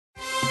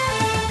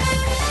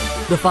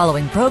The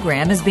following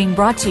program is being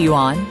brought to you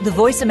on the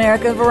Voice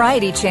America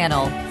Variety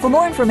Channel. For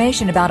more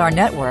information about our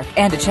network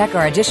and to check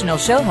our additional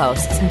show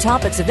hosts and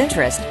topics of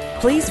interest,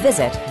 please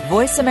visit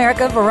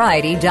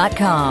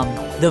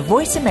voiceamericavariety.com. The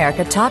Voice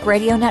America Talk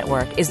Radio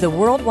Network is the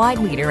worldwide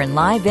leader in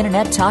live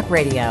Internet talk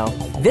radio.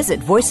 Visit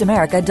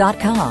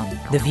voiceamerica.com.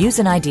 The views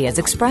and ideas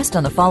expressed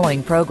on the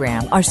following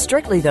program are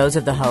strictly those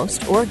of the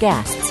host or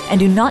guests and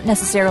do not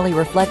necessarily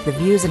reflect the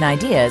views and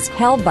ideas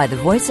held by the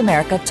Voice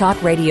America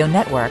Talk Radio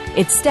Network,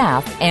 its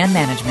staff, and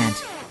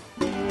management.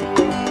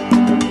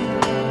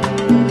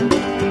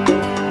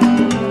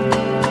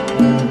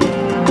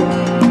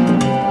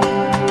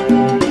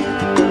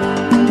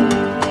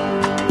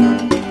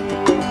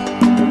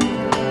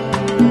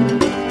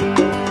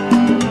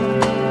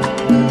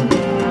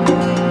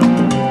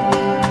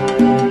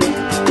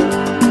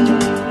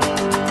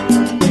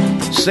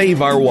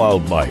 Save our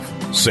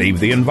wildlife, save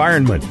the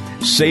environment,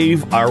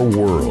 save our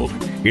world.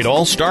 It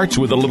all starts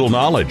with a little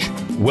knowledge.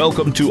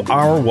 Welcome to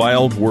Our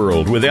Wild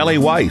World with Ellie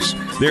Weiss.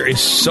 There is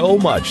so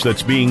much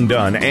that's being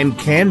done and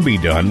can be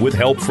done with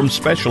help from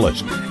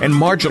specialists and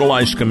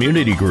marginalized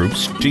community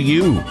groups to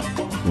you.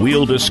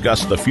 We'll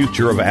discuss the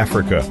future of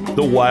Africa,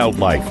 the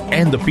wildlife,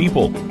 and the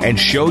people, and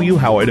show you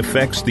how it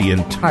affects the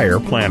entire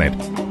planet.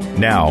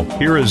 Now,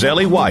 here is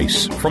Ellie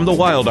Weiss from the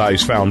Wild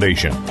Eyes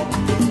Foundation.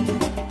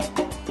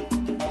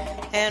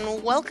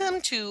 Welcome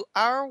to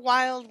Our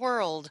Wild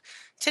World.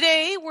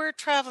 Today, we're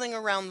traveling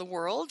around the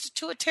world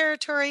to a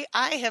territory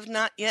I have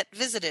not yet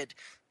visited,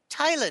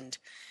 Thailand.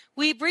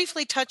 We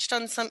briefly touched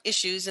on some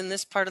issues in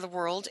this part of the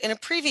world in a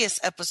previous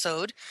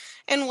episode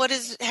and what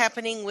is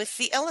happening with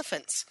the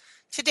elephants.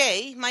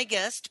 Today, my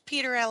guest,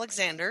 Peter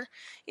Alexander,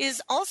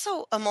 is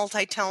also a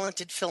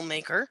multi-talented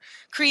filmmaker,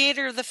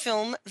 creator of the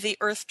film The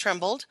Earth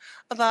Trembled,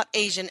 about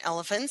Asian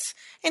elephants,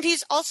 and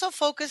he's also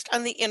focused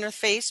on the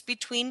interface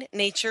between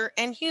nature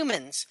and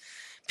humans.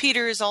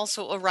 Peter is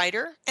also a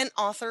writer and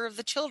author of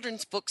the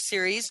children's book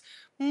series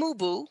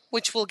Mubu,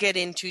 which we'll get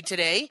into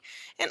today,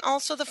 and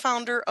also the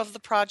founder of the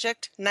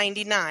Project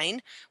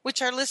 99,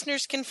 which our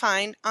listeners can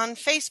find on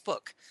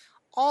Facebook.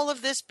 All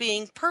of this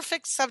being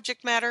perfect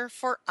subject matter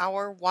for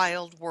our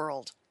wild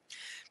world.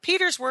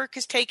 Peter's work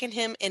has taken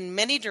him in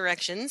many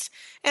directions,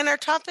 and our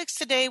topics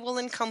today will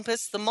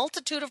encompass the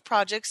multitude of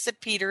projects that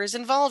Peter is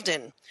involved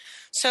in.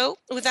 So,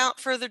 without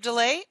further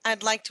delay,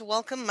 I'd like to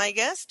welcome my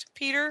guest,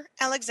 Peter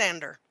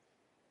Alexander.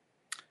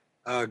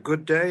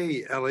 Good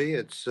day, Ellie.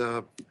 It's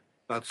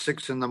about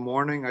 6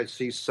 a.m. I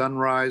see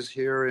sunrise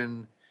here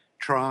in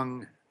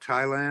Trang,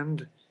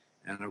 Thailand.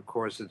 And, of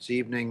course, it's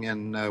evening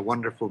in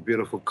wonderful,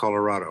 beautiful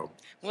Colorado.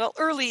 Well,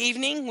 early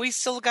evening. We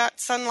still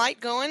got sunlight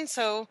going,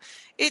 so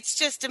it's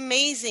just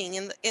amazing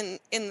in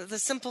the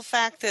simple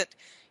fact that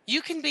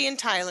you can be in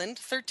Thailand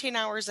 13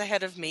 hours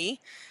ahead of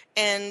me,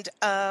 and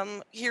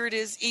here it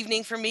is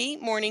evening for me,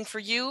 morning for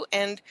you,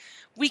 and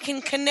we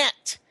can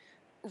connect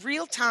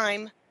real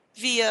time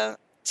via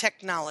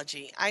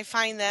technology. I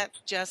find that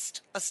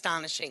just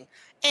astonishing.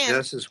 And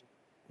this is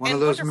one of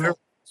those miracles.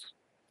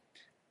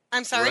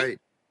 I'm sorry? Right.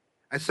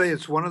 I say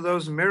it's one of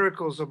those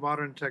miracles of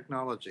modern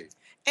technology.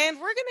 And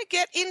we're going to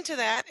get into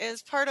that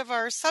as part of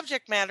our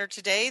subject matter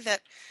today,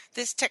 that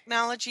this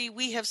technology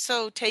we have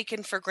so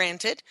taken for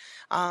granted,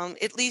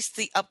 at least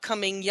the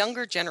upcoming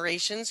younger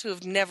generations who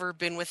have never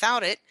been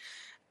without it,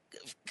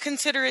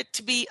 consider it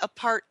to be a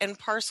part and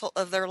parcel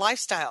of their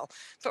lifestyle.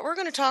 But we're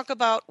going to talk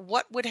about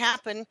what would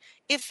happen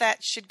if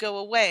that should go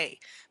away.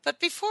 But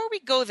before we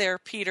go there,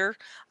 Peter,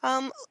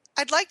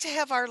 I'd like to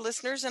have our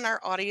listeners and our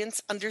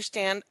audience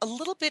understand a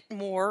little bit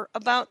more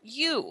about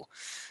you.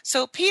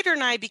 So Peter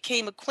and I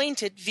became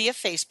acquainted via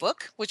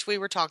Facebook, which we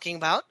were talking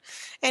about,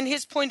 and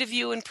his point of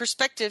view and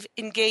perspective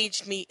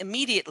engaged me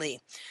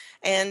immediately.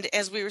 And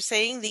as we were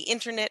saying, the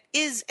internet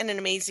is an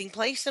amazing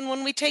place and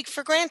one we take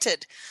for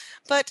granted.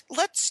 But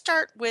let's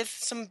start with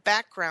some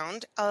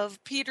background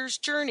of Peter's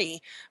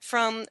journey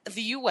from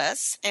the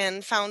U.S.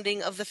 and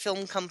founding of the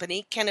film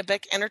company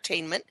Kennebec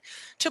Entertainment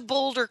to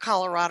Boulder,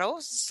 Colorado,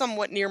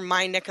 somewhat near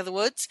my neck of the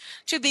woods,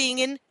 to being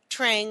in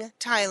Trang,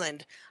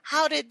 Thailand.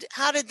 How did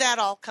that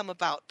all come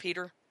about,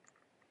 Peter?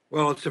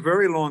 Well, it's a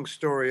very long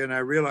story, and I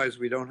realize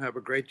we don't have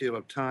a great deal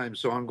of time,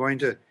 so I'm going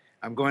to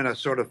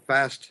sort of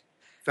fast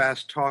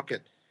talk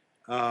it.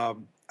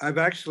 I've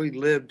actually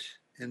lived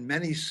in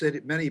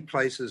many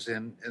places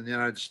in the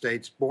United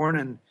States. Born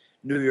in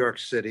New York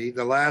City.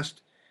 The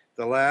last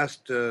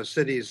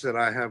cities that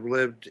I have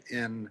lived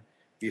in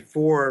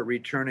before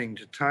returning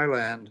to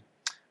Thailand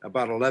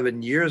about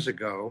 11 years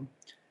ago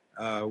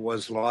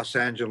was Los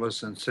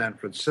Angeles and San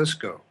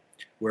Francisco,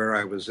 where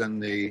I was in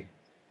the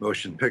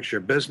motion picture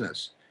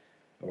business,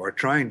 or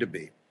trying to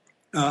be.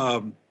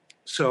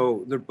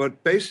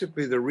 But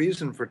basically the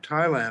reason for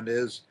Thailand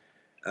is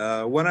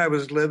when I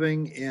was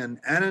living in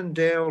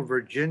Annandale,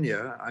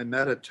 Virginia, I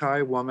met a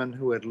Thai woman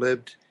who had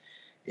lived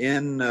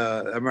in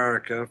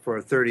America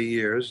for 30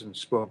 years and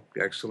spoke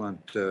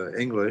excellent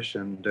English,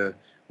 and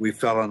we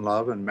fell in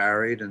love and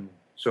married and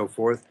so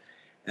forth,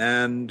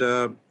 and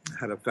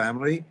had a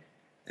family.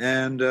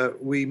 And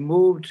we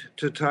moved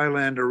to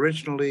Thailand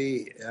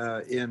originally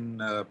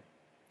in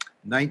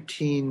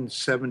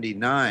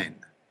 1979,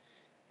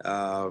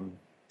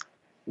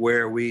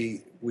 where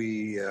we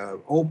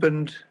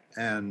opened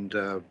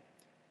and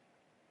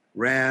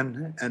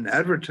ran an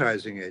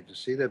advertising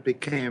agency that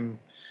became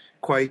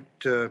quite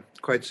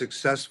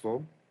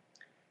successful.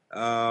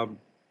 So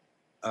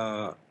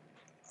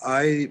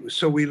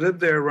we lived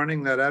there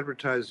running that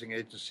advertising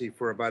agency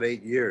for about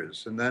 8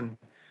 years, and then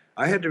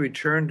I had to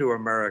return to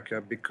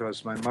America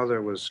because my mother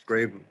was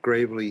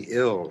gravely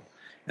ill,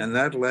 and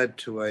that led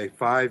to a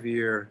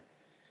 5-year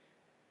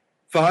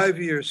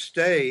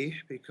stay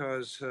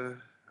because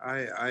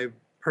I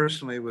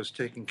personally was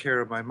taking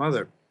care of my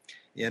mother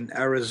in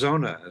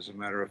Arizona, as a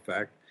matter of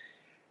fact,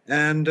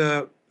 and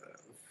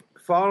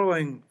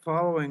following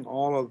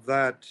all of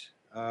that,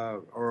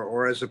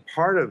 or as a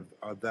part of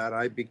that,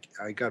 I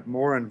got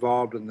more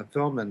involved in the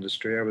film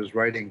industry. I was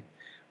writing,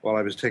 while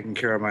I was taking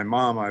care of my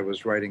mom, I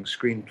was writing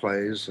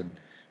screenplays and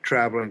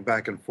traveling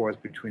back and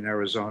forth between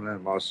Arizona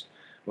and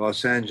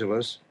Los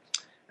Angeles.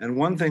 And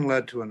one thing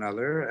led to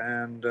another,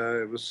 and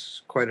it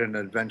was quite an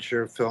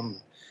adventure.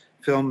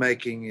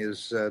 Filmmaking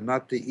is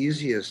not the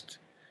easiest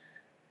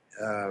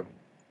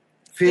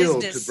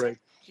field Business. to break.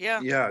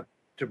 Yeah.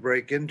 To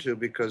break into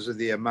because of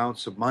the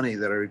amounts of money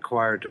that are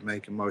required to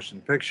make a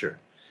motion picture.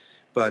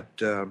 But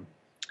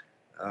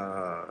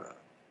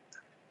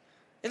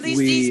at least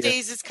these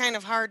days it's kind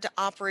of hard to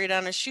operate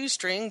on a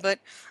shoestring, but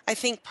I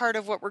think part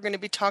of what we're going to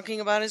be talking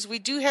about is we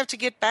do have to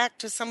get back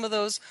to some of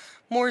those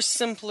more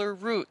simpler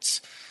roots.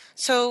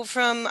 So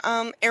from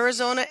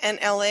Arizona and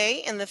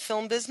LA and the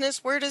film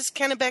business, where does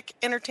Kennebec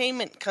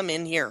Entertainment come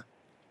in here?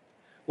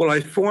 Well,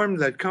 I formed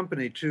that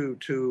company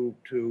to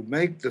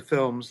make the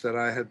films that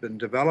I had been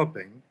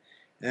developing,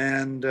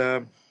 and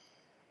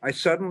I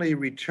suddenly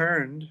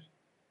returned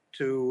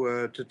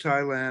to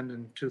Thailand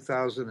in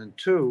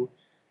 2002.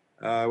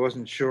 I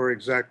wasn't sure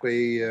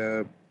exactly.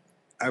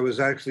 I was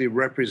actually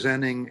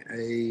representing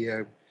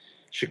a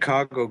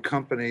Chicago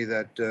company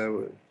that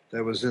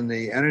was in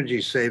the energy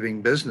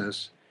saving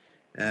business,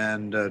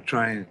 and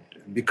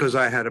because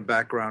I had a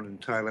background in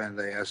Thailand,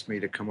 they asked me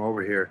to come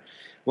over here.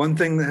 One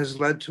thing that has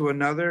led to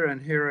another, and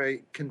here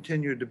I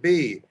continue to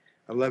be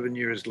 11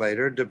 years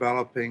later,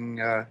 developing,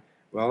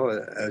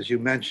 as you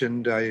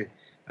mentioned, I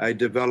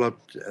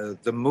developed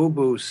the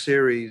Mubu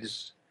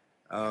series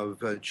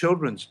of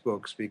children's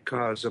books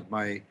because of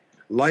my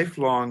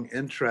lifelong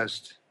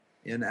interest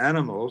in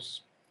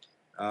animals.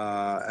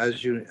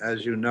 As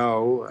you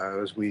know,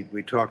 as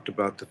we talked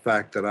about the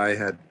fact that I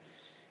had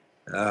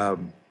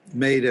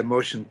made a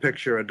motion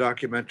picture, a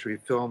documentary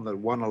film that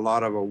won a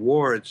lot of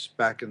awards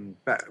back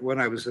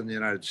when I was in the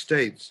United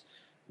States.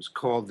 It was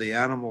called "The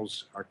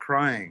Animals Are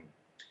Crying,"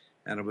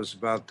 and it was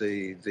about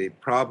the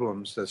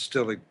problems that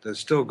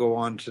still go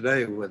on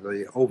today with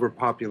the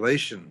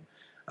overpopulation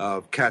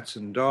of cats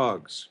and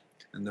dogs,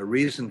 and the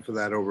reason for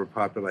that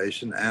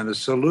overpopulation and a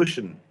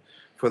solution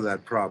for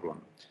that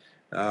problem.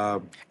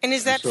 And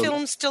is that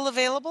film still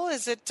available?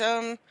 Is it?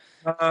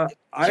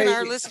 Can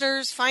our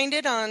listeners find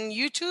it on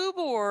YouTube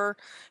or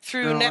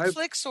through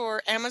Netflix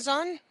or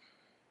Amazon?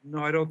 No,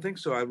 I don't think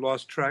so. I've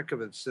lost track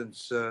of it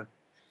since the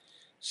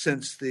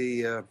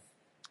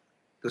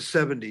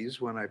 70s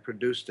when I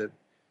produced it.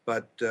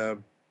 But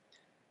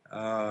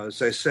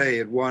as I say,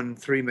 it won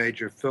 3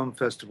 major film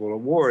festival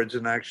awards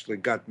and actually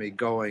got me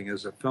going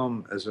as a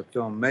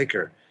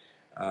filmmaker.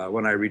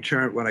 When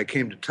I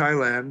came to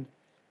Thailand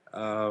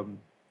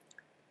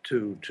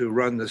to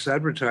run this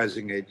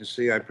advertising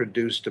agency, I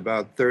produced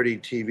about 30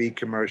 TV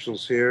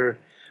commercials here,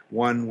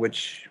 one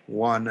which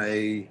won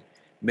a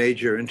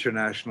major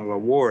international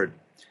award.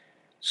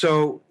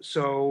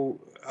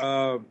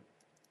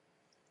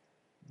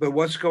 But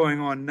what's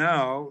going on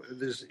now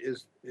is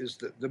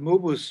the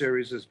Mubu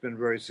series has been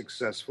very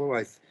successful.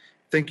 I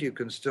think you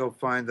can still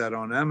find that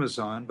on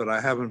Amazon, but I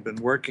haven't been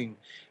working.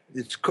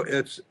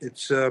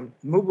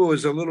 Mubu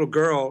is a little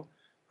girl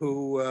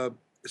who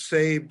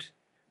saved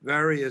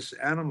various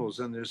animals,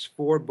 and there's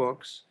 4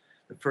 books.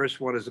 The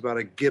first one is about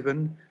a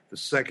gibbon. The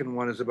second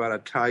one is about a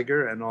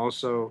tiger, and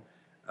also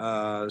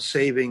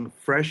saving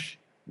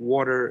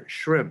freshwater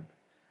shrimp.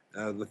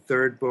 The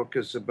third book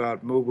is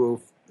about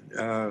Mubu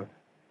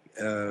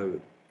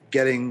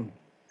getting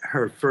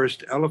her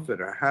first elephant,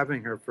 or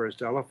having her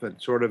first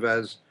elephant, sort of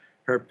as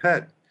her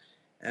pet.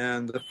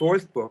 And the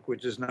 4th book,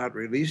 which is not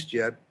released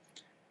yet,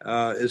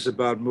 is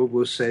about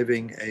Mubu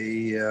saving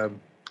a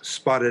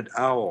spotted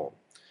owl.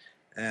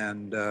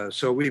 And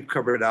so we've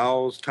covered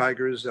owls,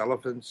 tigers,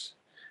 elephants,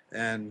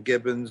 and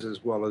gibbons,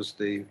 as well as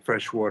the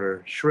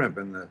freshwater shrimp.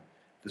 And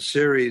the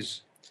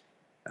series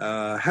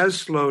has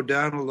slowed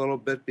down a little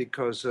bit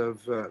because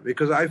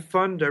I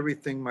fund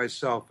everything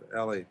myself,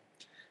 Ellie.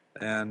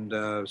 And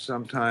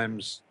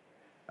sometimes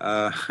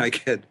I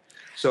get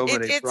so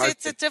many.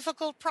 It's a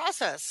difficult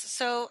process.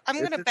 So I'm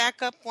going to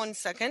back up 1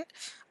 second.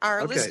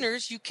 Our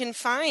listeners, you can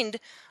find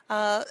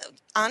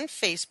on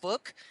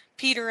Facebook,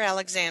 Peter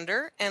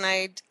Alexander, and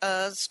I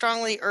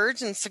strongly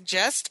urge and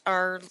suggest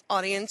our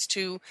audience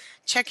to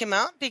check him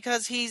out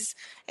because he's,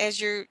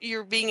 as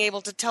you're being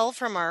able to tell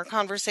from our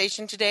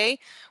conversation today,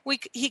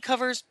 he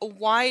covers a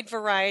wide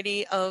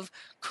variety of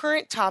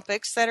current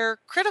topics that are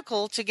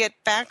critical to get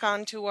back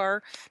onto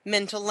our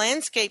mental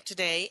landscape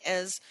today,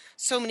 as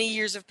so many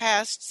years have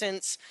passed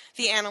since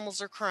The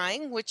Animals Are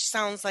Crying, which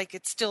sounds like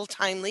it's still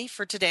timely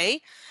for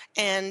today,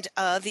 and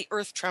The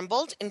Earth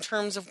Trembled in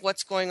terms of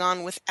what's going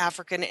on with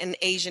African and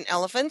Asian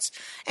elephants.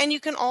 And you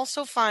can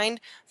also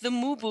find the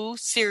Mubu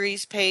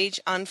series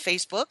page on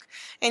Facebook,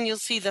 and you'll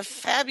see the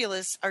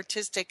fabulous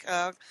artistic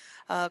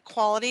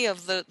quality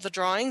of the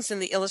drawings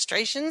and the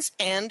illustrations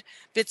and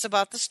bits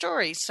about the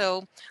story.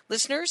 So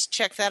listeners,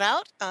 check that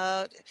out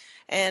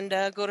and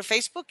go to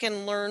Facebook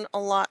and learn a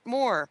lot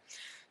more.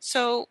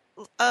 So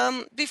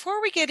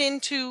before we get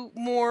into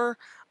more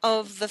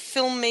of the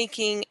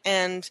filmmaking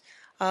and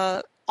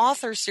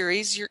author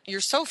series, you're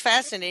so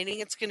fascinating,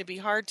 it's going to be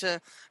hard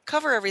to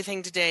cover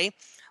everything today.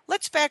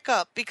 Let's back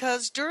up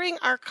because during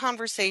our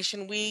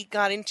conversation, we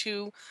got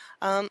into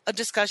a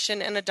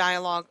discussion and a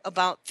dialogue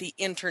about the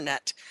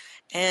internet.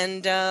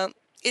 And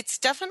it's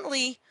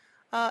definitely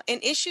an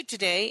issue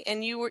today.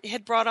 And you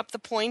had brought up the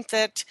point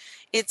that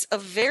it's a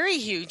very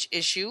huge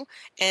issue.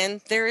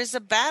 And there is a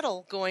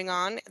battle going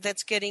on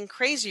that's getting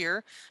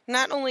crazier,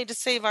 not only to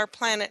save our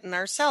planet and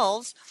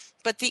ourselves,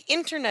 but the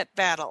internet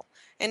battle.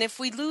 And if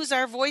we lose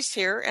our voice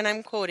here, and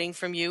I'm quoting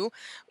from you,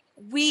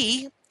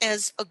 we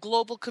as a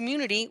global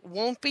community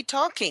won't be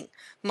talking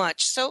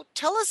much. So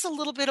tell us a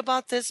little bit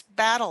about this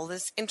battle,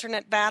 this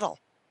internet battle.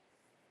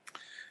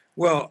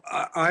 Well,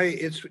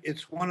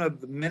 it's one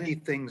of the many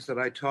things that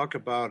I talk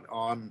about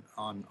on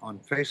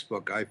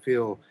Facebook. I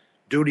feel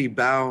duty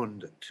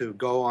bound to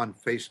go on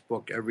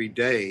Facebook every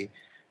day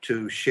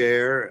to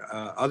share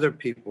other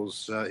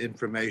people's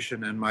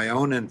information and my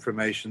own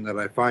information that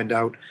I find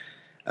out.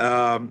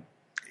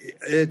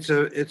 It's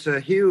a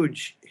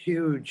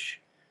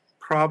huge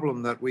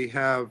problem that we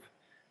have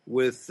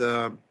with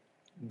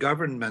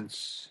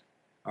governments,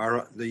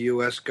 the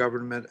U.S.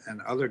 government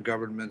and other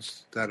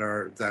governments that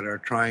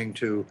are trying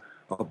to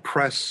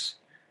oppress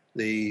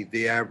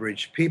the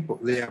average people,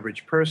 the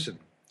average person,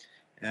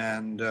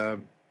 and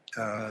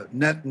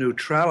net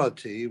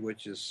neutrality,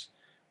 which is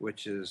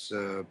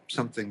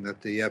something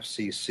that the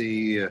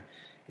FCC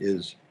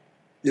is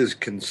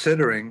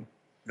considering.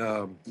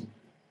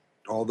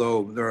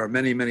 Although there are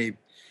many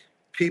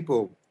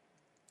people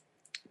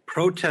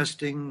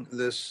protesting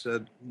this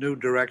new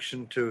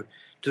direction to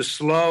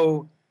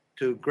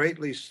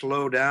greatly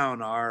slow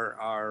down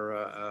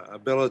our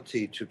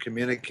ability to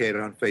communicate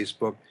on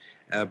Facebook,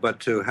 but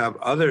to have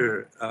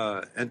other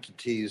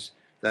entities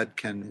that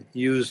can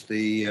use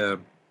the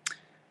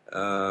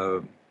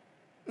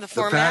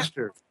format,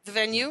 faster, the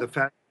venue,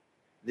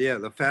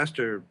 the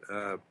faster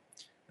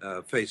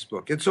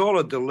Facebook. It's all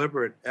a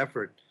deliberate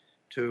effort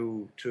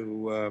to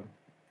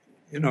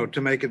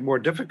make it more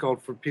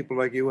difficult for people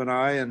like you and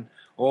I and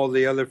all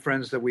the other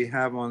friends that we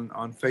have on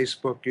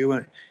Facebook.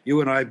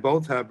 You and I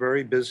both have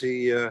very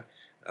busy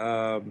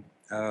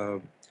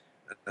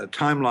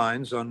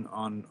timelines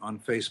on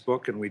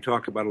Facebook, and we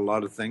talk about a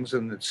lot of things,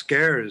 and it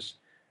scares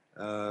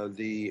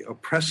the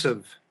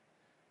oppressive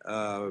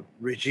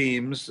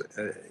regimes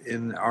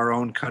in our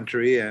own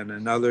country and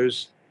in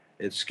others.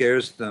 It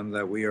scares them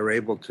that we are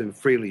able to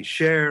freely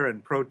share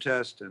and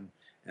protest and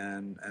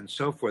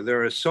so forth.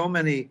 There are so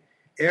many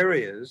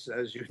areas,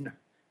 as you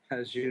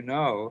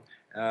know,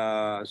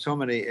 so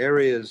many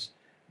areas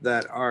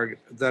that are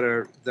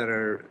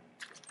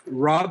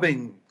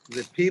robbing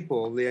the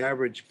people, the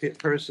average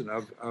person,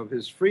 of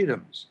his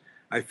freedoms.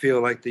 I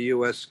feel like the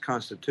U.S.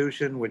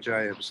 Constitution, which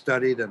I have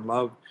studied and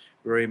loved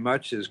very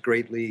much, has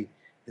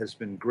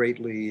been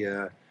greatly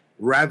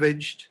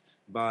ravaged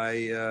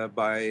by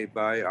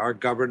our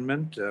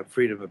government.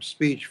 Freedom of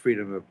speech,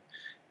 freedom of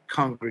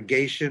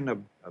congregation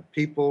of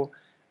people.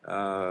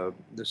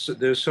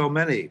 There's so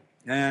many,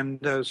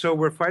 and so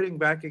we're fighting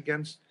back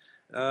against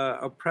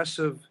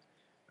oppressive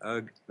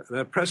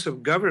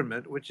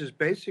government, which is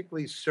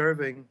basically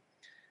serving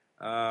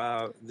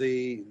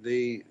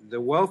the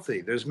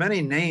wealthy. There's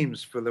many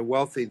names for the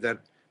wealthy that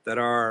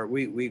are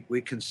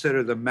we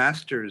consider the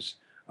masters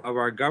of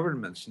our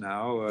governments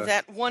now.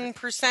 That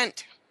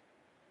 1%.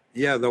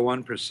 Yeah, the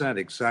 1%,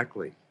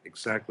 exactly,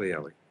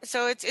 Ellie.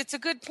 So it's a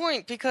good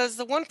point because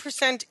the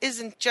 1%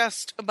 isn't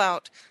just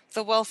about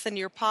the wealth in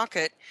your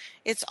pocket.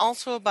 It's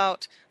also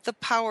about the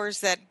powers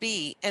that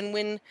be. And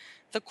when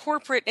the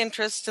corporate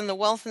interest and the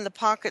wealth in the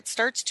pocket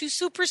starts to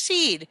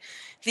supersede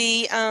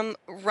the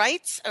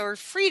rights or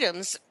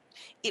freedoms,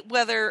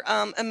 whether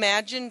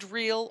imagined,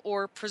 real,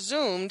 or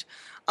presumed,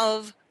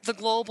 of the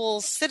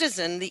global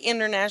citizen, the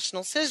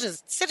international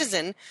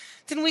citizen,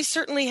 then we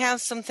certainly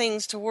have some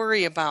things to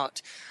worry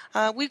about.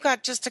 We've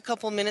got just a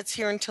couple minutes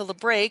here until the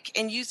break,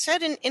 and you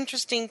said an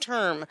interesting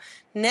term,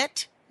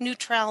 net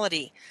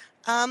neutrality.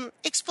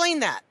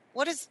 Explain that.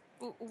 What do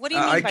you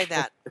mean by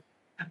that?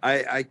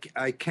 I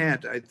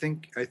can't. I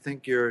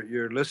think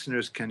your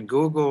listeners can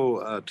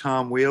Google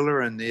Tom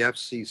Wheeler and the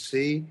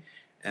FCC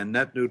and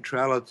net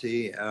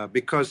neutrality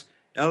because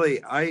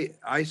Ellie,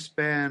 I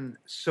span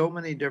so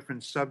many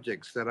different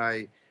subjects that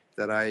I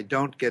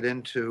don't get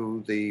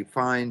into the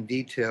fine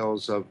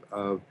details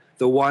of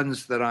the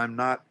ones that I'm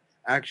not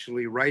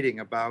actually writing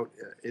about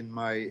in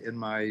my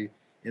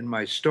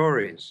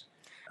stories.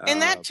 And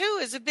that too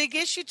is a big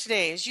issue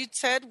today. As you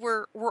said,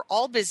 we're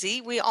all busy.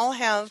 We all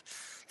have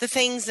the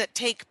things that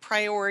take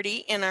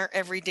priority in our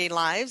everyday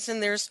lives,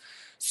 and there's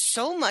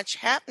so much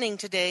happening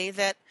today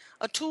that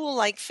a tool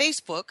like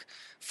Facebook,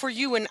 for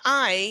you and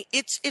I,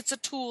 it's a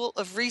tool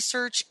of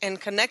research and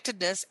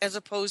connectedness as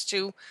opposed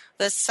to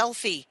the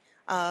selfie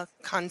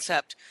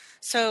concept.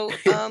 So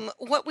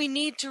what we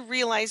need to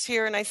realize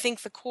here, and I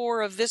think the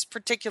core of this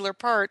particular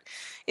part,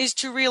 is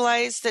to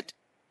realize that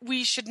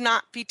we should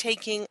not be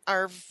taking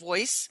our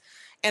voice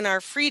and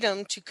our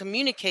freedom to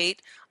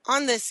communicate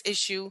on this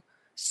issue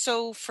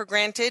so for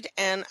granted.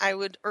 And I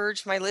would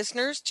urge my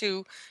listeners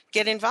to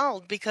get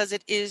involved because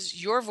it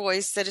is your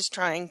voice that is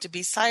trying to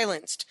be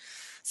silenced.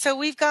 So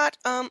we've got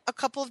a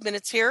couple of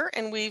minutes here,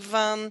 and we've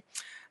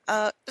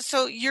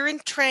so you're in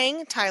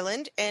Trang,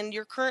 Thailand, and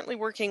you're currently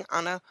working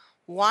on a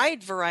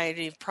wide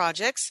variety of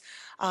projects,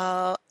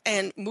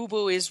 and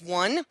Mubu is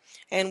one,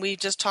 and we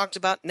just talked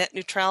about net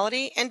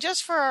neutrality. And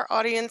just for our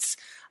audience,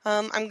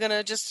 I'm going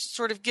to just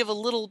sort of give a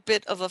little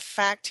bit of a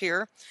fact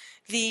here.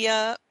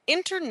 The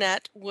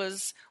internet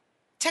was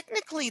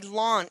technically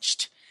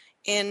launched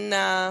in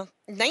March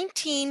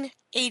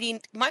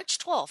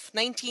 12th,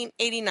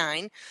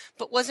 1989,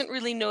 but wasn't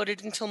really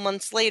noted until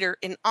months later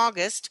in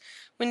August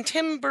when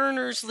Tim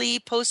Berners-Lee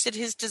posted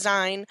his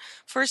design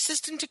for a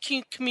system to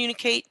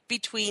communicate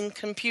between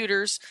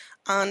computers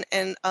on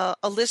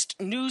a list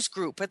news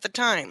group at the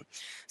time.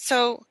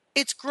 So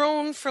it's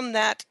grown from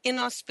that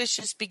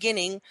inauspicious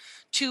beginning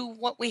to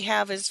what we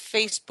have as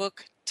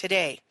Facebook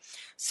today.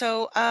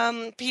 So,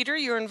 Peter,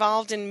 you're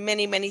involved in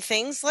many, many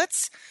things.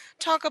 Let's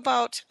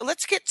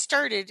get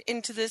started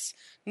into this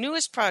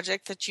newest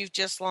project that you've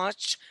just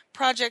launched,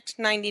 Project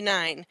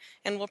 99.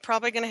 And we're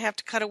probably going to have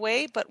to cut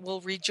away, but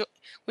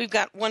we've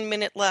got 1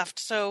 minute left.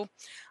 So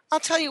I'll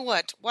tell you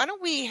what, why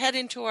don't we head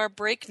into our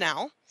break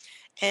now?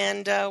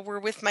 And we're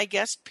with my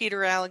guest,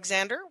 Peter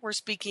Alexander. We're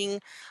speaking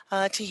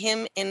to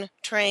him in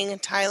Trang,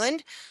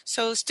 Thailand.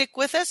 So stick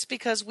with us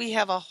because we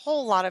have a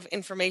whole lot of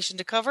information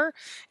to cover.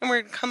 And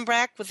we're going to come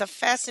back with a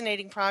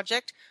fascinating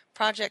project,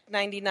 Project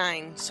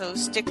 99. So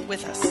stick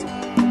with us.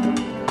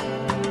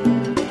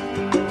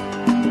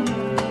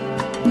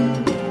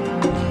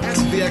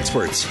 The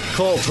experts.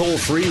 Call toll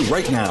free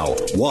right now.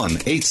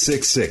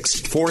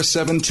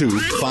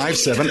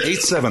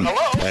 1-866-472-5787.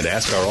 And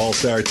ask our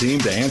All-Star team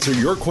to answer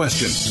your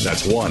question.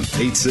 That's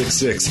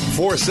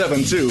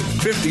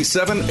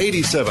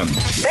 1-866-472-5787.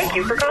 Thank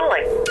you for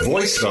calling.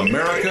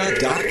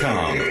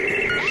 VoiceAmerica.com.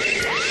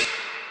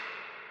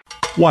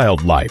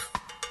 Wildlife.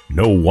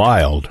 No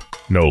wild,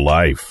 no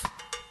life.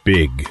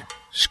 Big,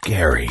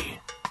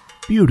 scary,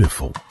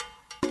 beautiful.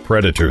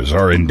 Predators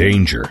are in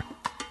danger.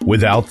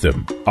 Without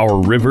them,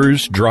 our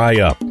rivers dry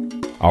up,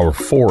 our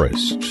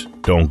forests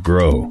don't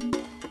grow,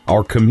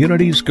 our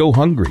communities go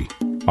hungry,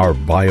 our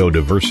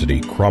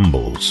biodiversity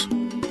crumbles.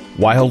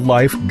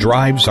 Wildlife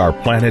drives our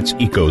planet's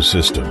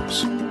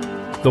ecosystems.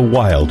 The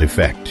Wild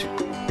Effect.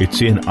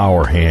 It's in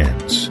our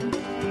hands.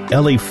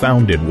 Ellie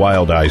founded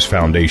Wild Eyes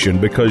Foundation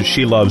because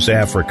she loves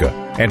Africa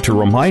and to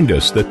remind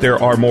us that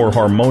there are more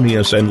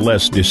harmonious and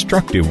less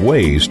destructive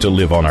ways to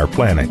live on our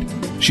planet.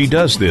 She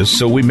does this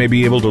so we may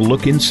be able to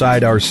look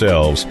inside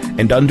ourselves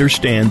and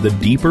understand the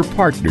deeper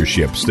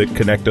partnerships that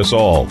connect us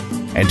all,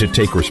 and to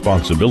take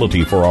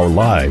responsibility for our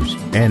lives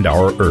and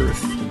our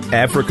Earth.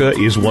 Africa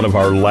is one of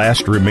our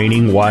last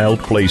remaining wild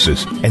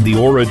places and the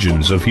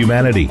origins of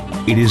humanity.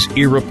 It is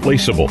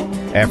irreplaceable.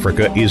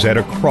 Africa is at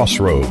a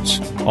crossroads,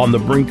 on the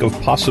brink of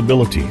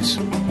possibilities.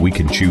 We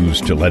can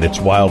choose to let its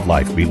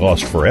wildlife be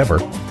lost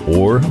forever,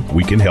 or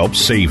we can help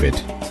save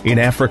it. In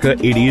Africa,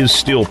 it is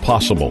still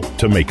possible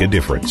to make a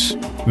difference.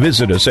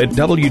 Visit us at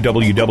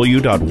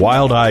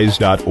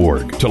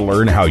www.wildeyes.org to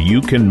learn how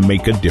you can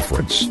make a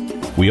difference.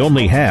 We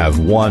only have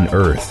one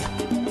Earth.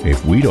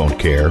 If we don't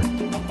care,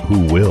 who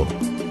will?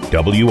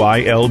 WILDIZE.org.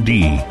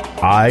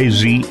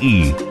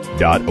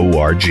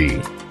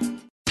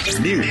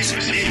 News,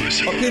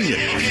 opinion,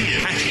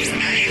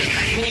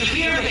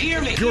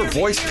 your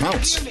voice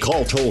counts.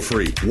 Call toll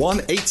free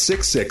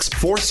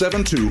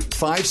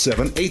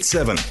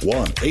 1-866-472-5787.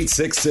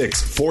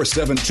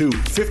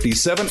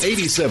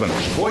 1-866-472-5787.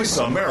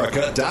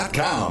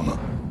 VoiceAmerica.com.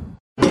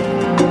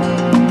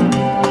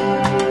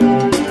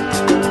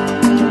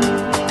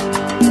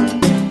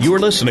 You're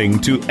listening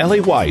to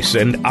Ellie Weiss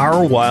and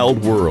Our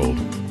Wild World.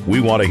 We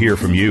want to hear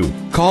from you.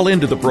 Call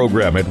into the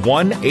program at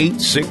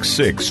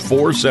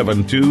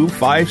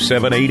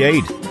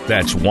 1-866-472-5788.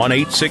 That's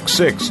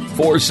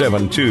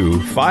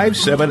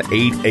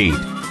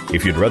 1-866-472-5788.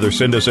 If you'd rather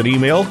send us an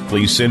email,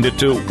 please send it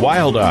to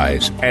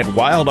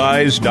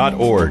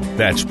wildeyes@wildeyes.org.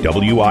 That's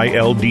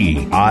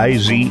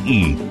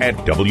WILDIZE at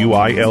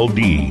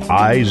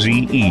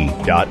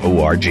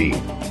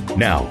WILDIZE.org.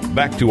 Now,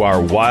 back to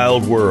our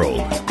wild world.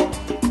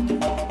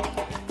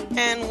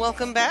 And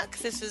welcome back.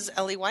 This is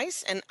Ellie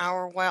Weiss and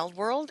Our Wild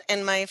World,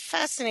 and my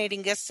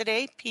fascinating guest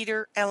today,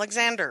 Peter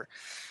Alexander.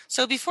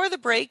 So before the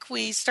break,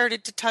 we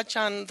started to touch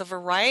on the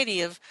variety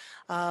of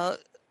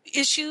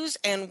issues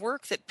and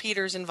work that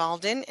Peter's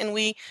involved in, and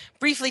we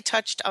briefly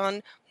touched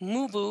on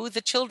Mubu,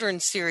 the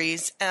children's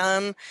series,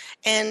 and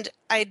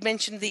I'd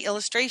mentioned the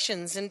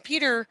illustrations. And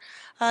Peter,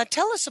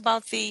 tell us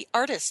about the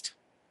artist.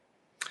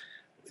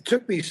 It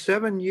took me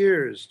 7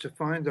 years to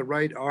find the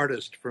right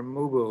artist for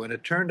Mubu, and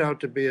it turned out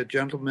to be a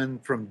gentleman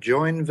from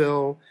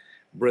Joinville,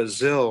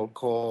 Brazil,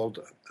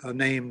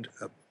 named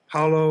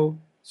Paulo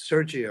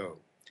Sergio,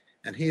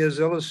 and he has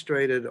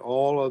illustrated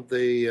all of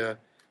the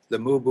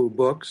Mubu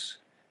books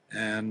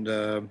and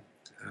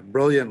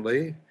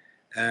brilliantly,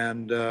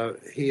 and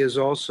he has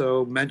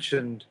also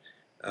mentioned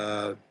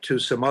to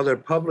some other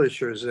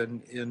publishers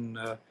in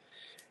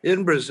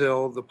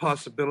Brazil the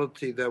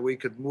possibility that we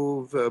could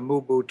move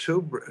Mubu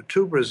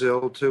to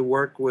Brazil to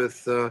work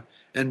with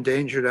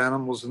endangered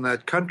animals in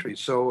that country.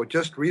 So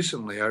just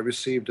recently I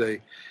received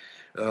an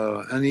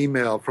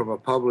email from a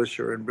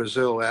publisher in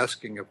Brazil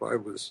asking if I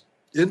was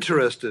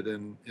interested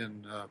in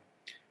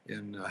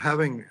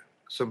having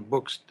some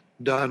books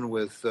done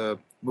with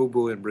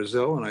Mubu in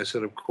Brazil, and I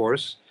said, of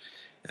course.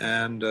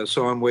 And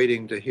so I'm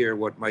waiting to hear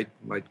what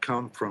might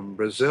come from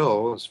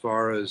Brazil as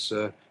far as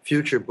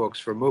future books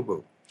for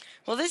Mubu.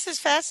 Well, this is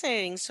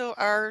fascinating. So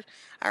our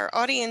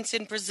audience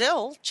in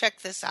Brazil, check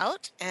this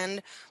out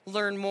and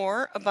learn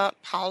more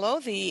about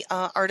Paulo, the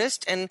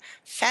artist, and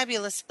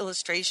fabulous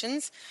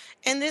illustrations.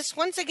 And this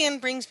once again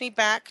brings me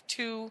back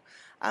to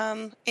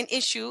an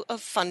issue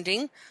of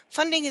funding.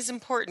 Funding is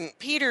important.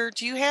 Peter,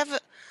 do you have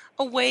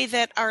a way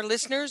that our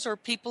listeners or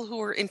people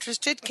who are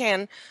interested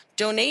can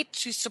donate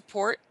to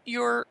support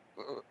your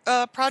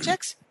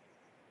projects?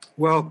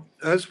 Well,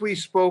 as we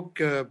spoke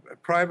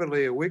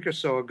privately a week or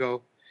so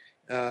ago,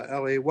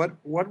 Ellie,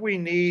 what we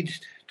need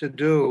to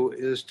do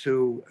is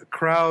to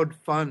crowd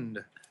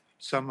fund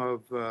some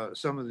of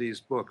these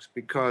books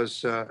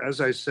because,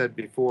 as I said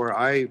before,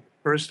 I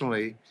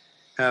personally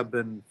have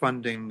been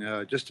funding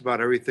just about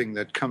everything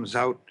that comes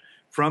out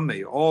from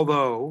me.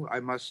 Although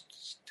I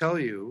must tell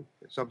you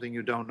something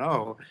you don't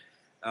know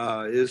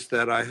is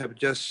that I have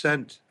just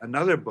sent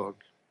another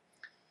book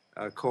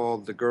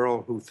called "The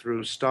Girl Who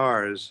Threw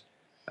Stars,"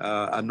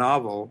 a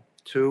novel,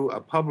 to a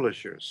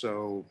publisher.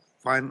 So.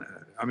 I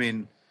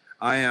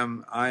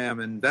am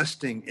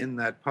investing in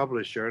that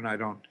publisher, and I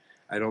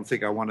don't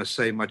think I want to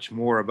say much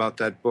more about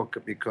that book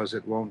because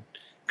it won't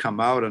come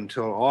out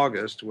until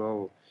August.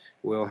 We'll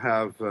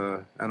have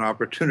an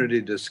opportunity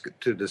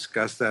to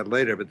discuss that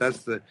later. But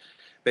that's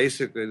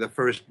basically the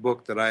first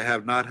book that I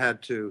have not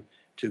had to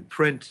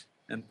print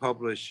and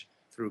publish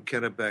through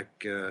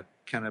Kennebec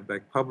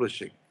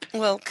Publishing.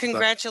 Well,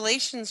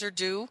 congratulations are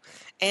due,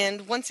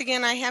 and once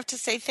again, I have to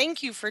say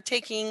thank you for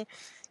taking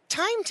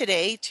time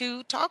today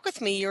to talk with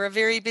me. You're a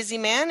very busy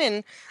man,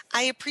 and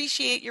I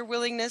appreciate your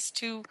willingness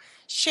to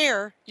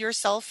share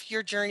yourself,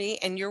 your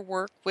journey, and your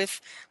work with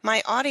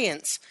my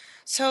audience.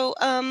 So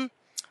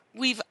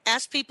we've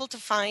asked people to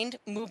find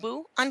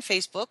Mubu on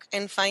Facebook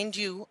and find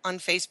you on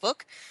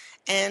Facebook,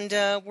 and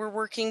we're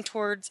working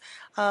towards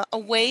a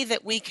way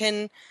that we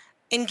can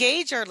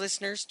engage our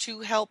listeners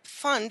to help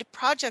fund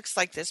projects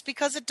like this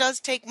because it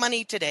does take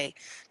money today.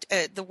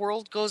 The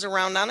world goes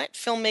around on it.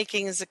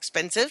 Filmmaking is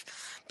expensive,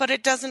 but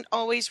it doesn't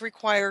always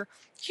require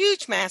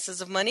huge masses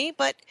of money.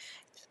 But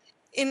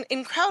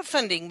in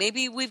crowdfunding,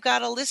 maybe we've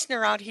got a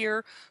listener out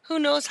here who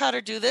knows how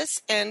to do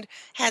this and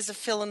has a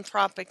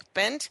philanthropic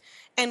bent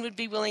and would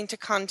be willing to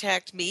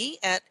contact me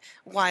at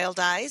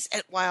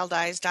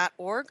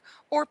wildeyes@wildeyes.org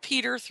or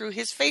Peter through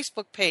his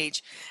Facebook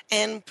page.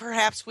 And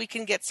perhaps we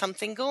can get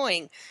something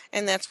going.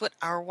 And that's what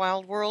Our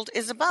Wild World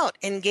is about,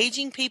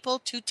 engaging people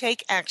to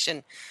take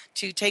action,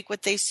 to take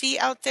what they see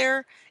out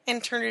there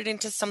and turn it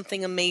into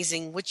something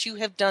amazing, which you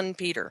have done,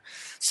 Peter.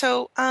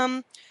 So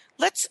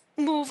let's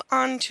move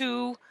on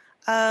to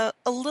a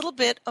little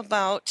bit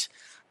about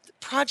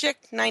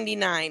Project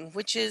 99,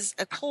 which is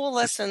a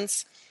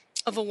coalescence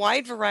of a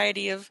wide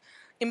variety of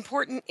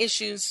important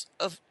issues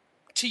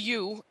to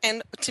you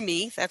and to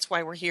me. That's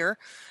why we're here.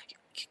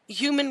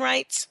 Human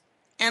rights,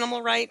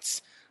 animal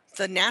rights,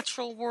 the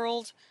natural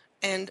world,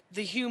 and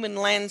the human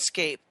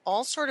landscape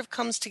all sort of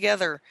comes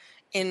together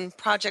in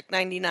Project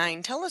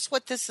 99. Tell us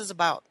what this is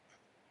about.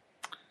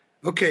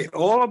 Okay,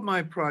 all of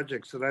my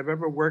projects that I've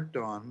ever worked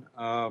on,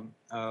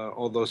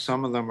 although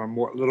some of them are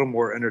a little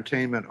more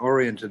entertainment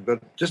oriented,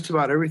 but just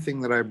about everything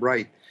that I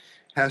write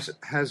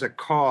has a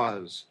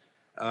cause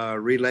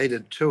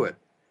related to it.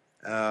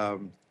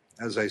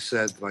 As I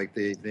said, like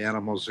the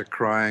animals are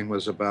crying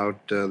was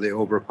about the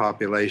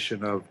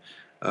overpopulation of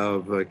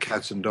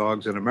cats and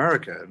dogs in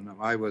America, and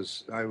I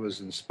was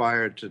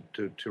inspired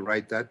to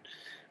write that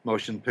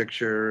motion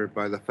picture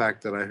by the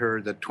fact that I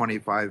heard that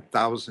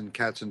 25,000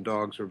 cats and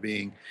dogs were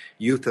being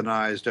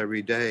euthanized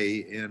every day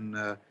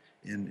in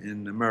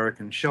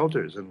American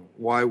shelters. And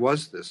why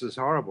was this? This is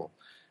horrible.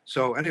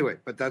 So anyway,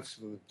 but that's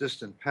the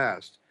distant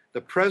past.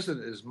 The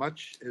present is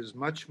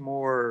much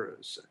more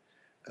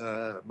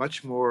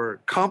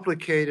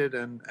complicated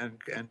and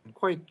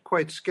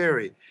quite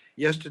scary.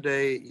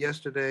 Yesterday,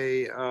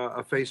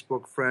 a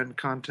Facebook friend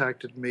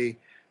contacted me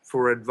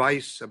for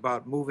advice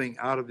about moving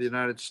out of the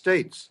United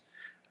States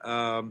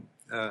in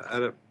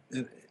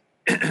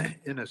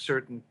a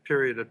certain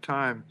period of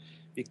time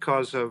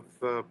because of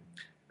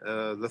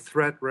the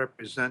threat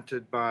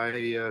represented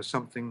by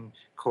something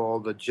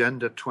called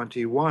Agenda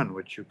 21,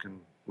 which you can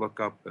look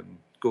up and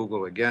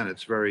Google again.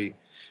 It's very,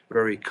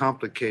 very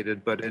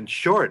complicated, but in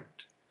short,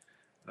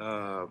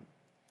 my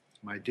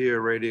dear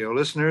radio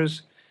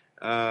listeners,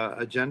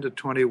 Agenda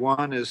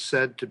 21 is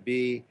said to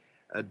be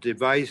a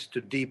device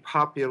to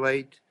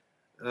depopulate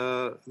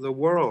the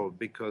world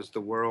because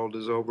the world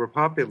is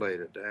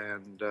overpopulated,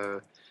 and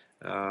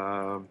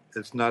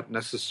it's not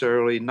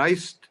necessarily a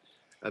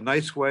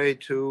nice way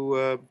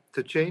to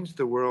change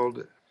the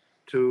world,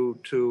 to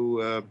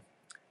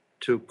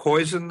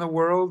poison the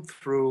world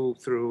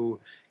through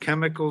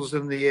chemicals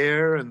in the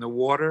air and the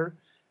water,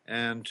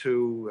 and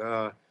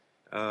to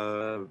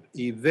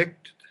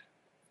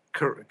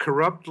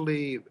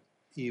corruptly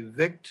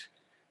evict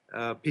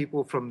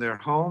people from their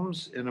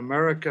homes. In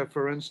America,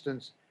 for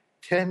instance,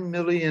 10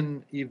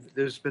 million.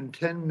 There's been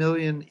 10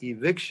 million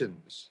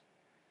evictions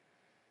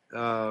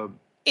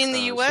in the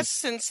U.S.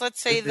 since, let's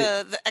say,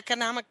 the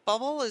economic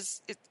bubble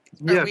is.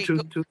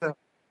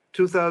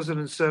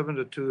 2007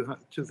 to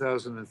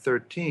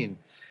 2013,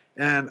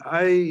 and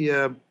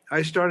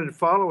I started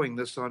following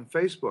this on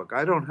Facebook.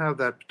 I don't have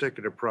that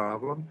particular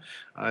problem.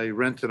 I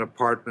rent an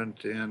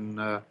apartment in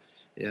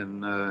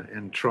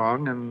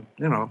Trong, and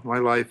my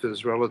life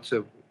is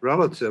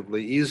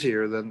relatively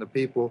easier than the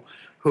people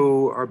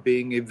who are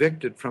being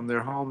evicted from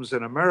their homes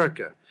in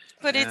America.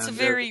 But it's a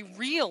very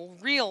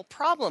real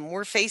problem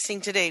we're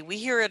facing today. We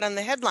hear it on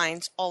the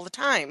headlines all the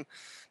time,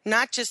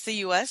 not just the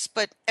U.S.,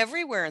 but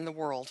everywhere in the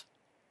world.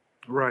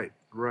 Right.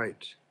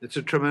 It's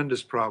a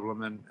tremendous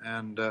problem,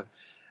 and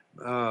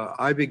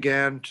I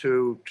began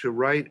to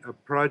write a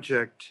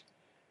project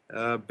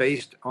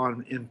based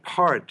on, in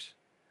part,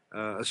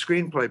 a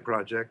screenplay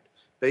project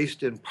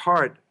based in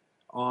part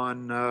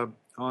on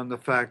the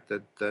fact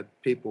that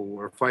people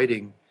were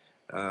fighting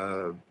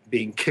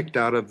being kicked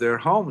out of their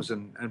homes,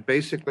 and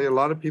basically a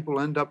lot of people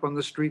end up on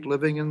the street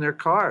living in their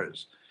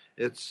cars.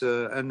 It's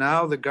and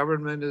now the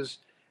government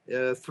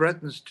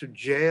threatens to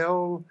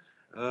jail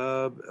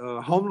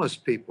homeless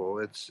people.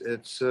 It's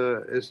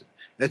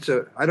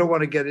I don't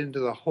want to get into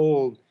the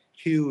whole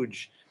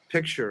huge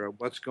picture of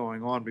what's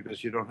going on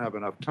because you don't have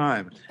enough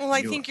time. Well,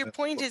 I think your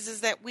point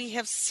is that we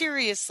have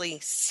seriously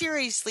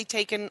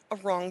taken a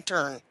wrong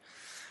turn,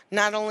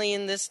 not only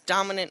in this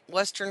dominant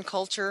Western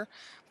culture,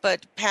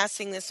 but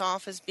passing this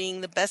off as being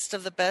the best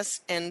of the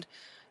best, and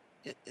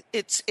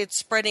it's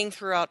spreading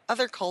throughout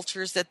other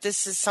cultures that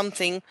this is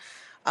something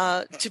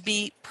to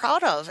be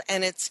proud of,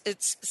 and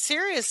it's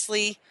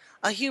seriously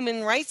a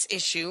human rights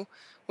issue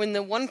when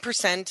the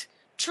 1%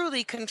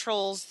 truly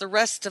controls the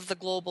rest of the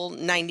global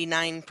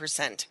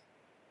 99%.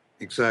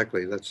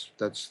 Exactly.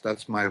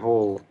 That's my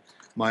whole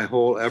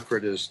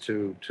effort is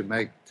to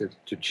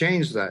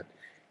change that,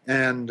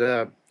 and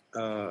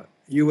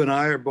you and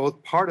I are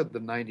both part of the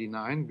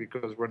 99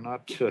 because we're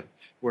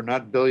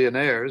not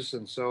billionaires,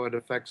 and so it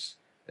affects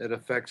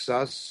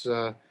us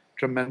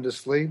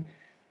tremendously.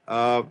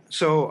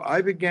 So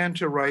I began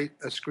to write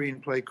a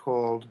screenplay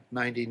called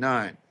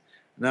 99.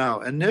 Now,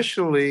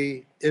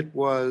 initially, it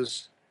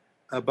was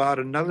about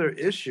another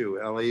issue,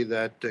 Ellie,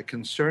 that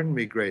concerned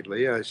me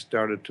greatly. I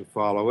started to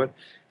follow it.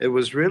 It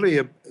was really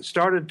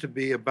started to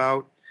be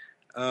about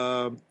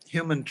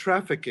human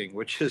trafficking,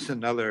 which is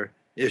another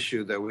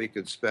issue that we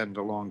could spend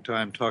a long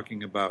time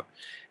talking about.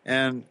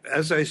 And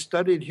as I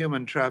studied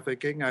human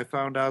trafficking, I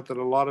found out that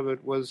a lot of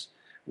it was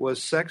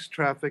sex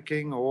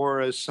trafficking, or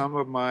as some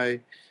of my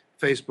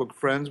Facebook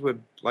friends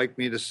would like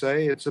me to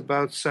say, it's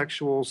about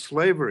sexual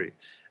slavery,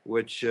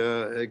 which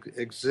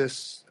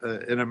exists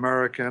in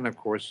America and, of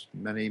course,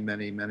 many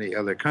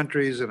other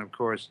countries, and, of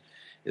course,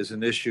 is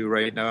an issue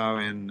right now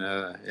in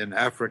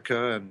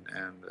Africa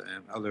and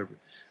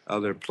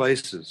other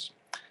places.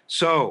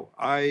 So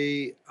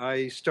I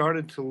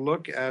started to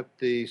look at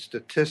the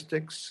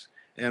statistics,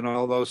 and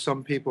although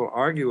some people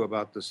argue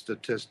about the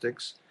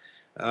statistics,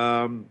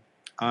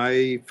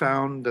 I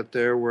found that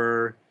there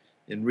were,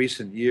 in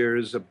recent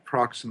years,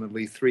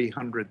 approximately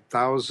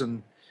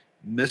 300,000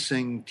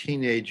 missing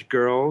teenage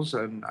girls,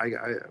 and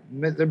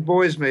the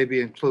boys may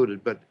be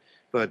included, but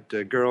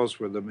girls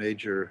were the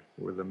major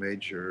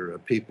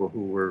people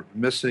who were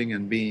missing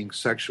and being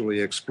sexually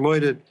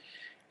exploited.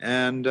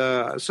 And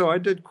so I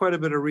did quite a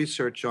bit of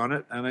research on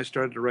it, and I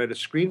started to write a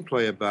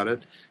screenplay about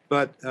it.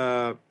 But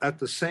at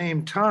the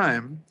same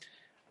time,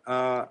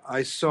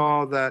 I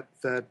saw that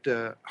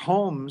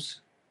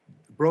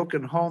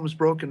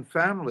broken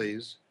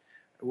families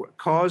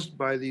caused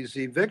by these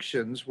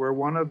evictions were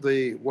one of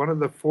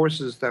the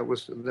forces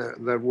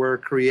that were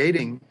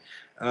creating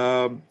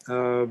um,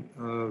 uh,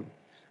 uh,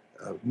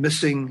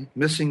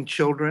 missing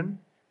children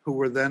who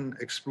were then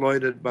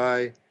exploited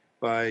by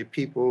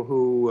people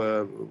who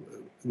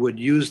would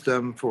use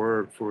them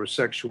for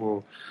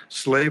sexual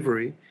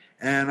slavery.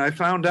 And I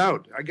found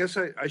out, I guess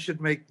I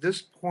should make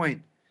this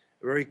point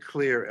very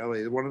clear,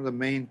 Ellie. One of the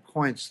main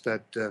points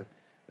that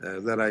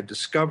I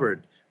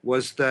discovered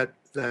was that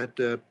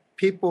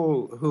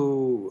people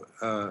who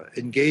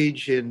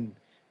engage in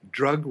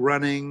drug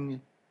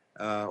running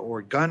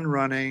or gun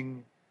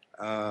running,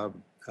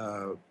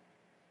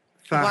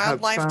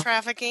 wildlife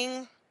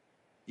trafficking.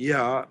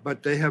 Yeah,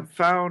 but they have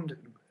found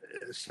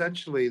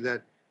essentially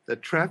that the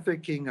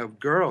trafficking of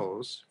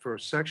girls for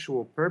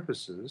sexual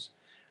purposes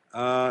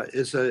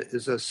is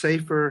a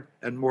safer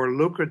and more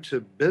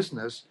lucrative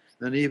business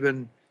than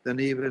even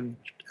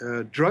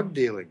drug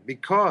dealing,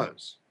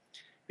 because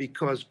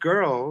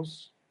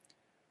girls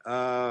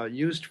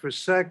used for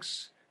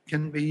sex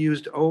can be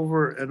used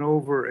over and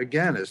over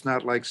again. It's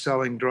not like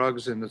selling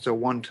drugs and it's a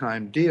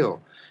one-time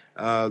deal.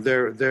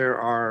 There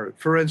are,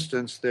 for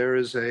instance, there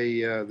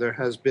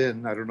has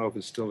been, I don't know if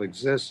it still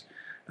exists,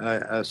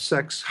 a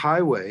sex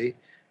highway,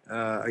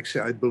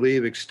 I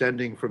believe,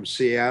 extending from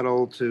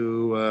Seattle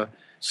to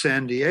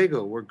San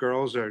Diego, where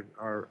girls are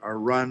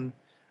run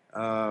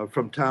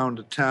from town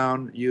to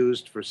town,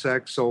 used for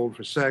sex, sold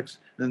for sex,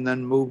 and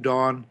then moved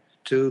on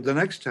to the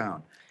next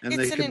town. And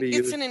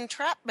it's an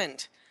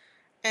entrapment.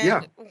 And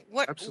yeah,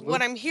 what absolutely.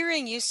 I'm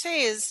hearing you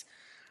say is,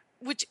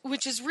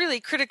 which is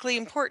really critically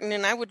important,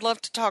 and I would love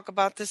to talk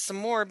about this some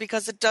more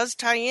because it does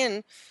tie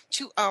in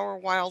to our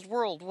wild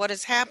world. What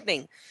is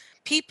happening?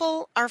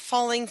 People are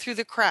falling through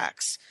the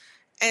cracks.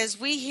 As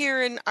we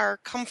hear in our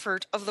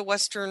comfort of the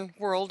Western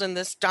world and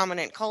this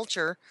dominant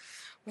culture,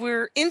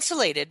 we're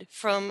insulated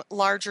from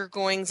larger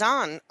goings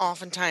on.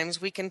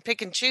 Oftentimes we can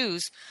pick and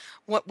choose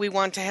what we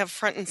want to have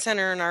front and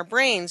center in our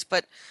brains,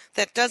 but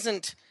that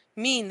doesn't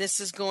mean this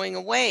is going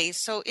away.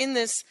 So in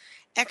this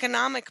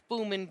economic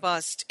boom and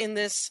bust, in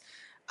this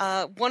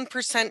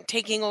 1%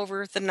 taking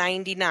over the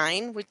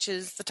 99, which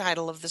is the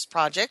title of this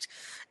project,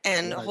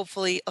 and Right.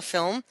 hopefully a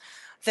film,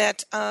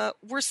 that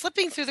we're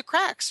slipping through the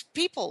cracks.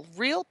 People,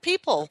 real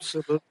people,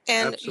 Absolutely.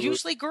 and Absolutely.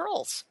 usually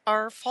girls,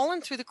 are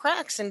falling through the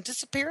cracks and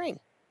disappearing.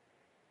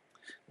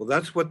 Well,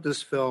 that's what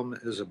this film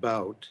is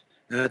about,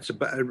 and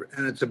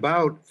it's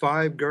about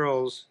 5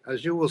 girls,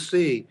 as you will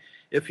see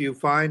if you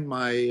find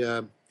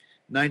my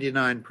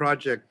 99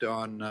 project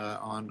on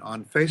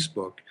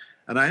Facebook.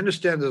 And I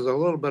understand there's a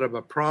little bit of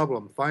a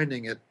problem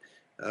finding it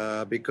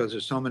because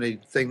there's so many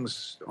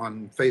things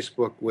on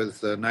Facebook with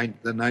the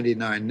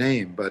 99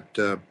 name. But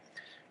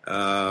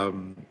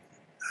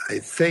I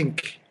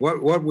think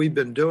what we've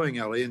been doing,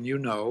 Ellie, and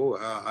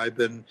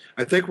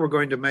I think we're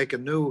going to make a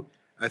new.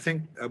 I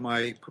think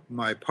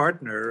my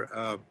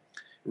partner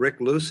Rick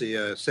Lucy,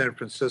 a San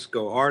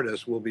Francisco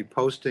artist, will be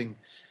posting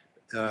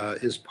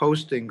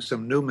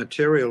some new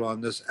material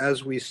on this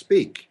as we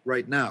speak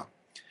right now.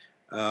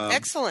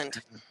 Excellent.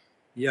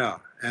 Yeah,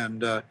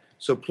 and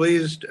so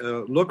please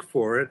look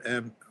for it.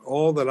 And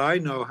all that I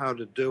know how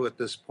to do at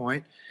this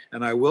point,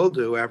 and I will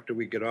do after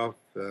we get off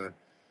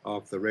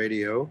the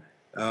radio,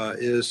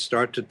 is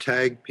start to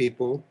tag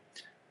people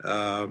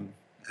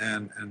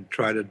and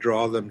try to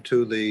draw them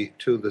to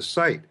the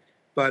site.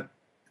 But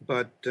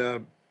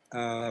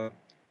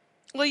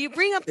well, you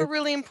bring up a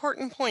really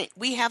important point.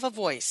 We have a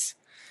voice.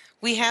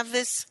 We have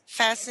this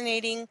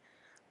fascinating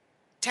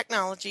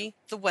technology,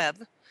 the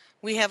web.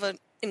 We have an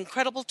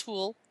incredible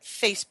tool,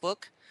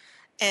 Facebook,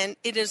 and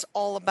it is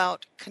all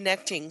about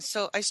connecting.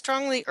 So I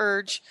strongly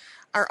urge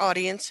our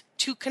audience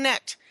to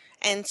connect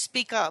and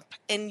speak up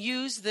and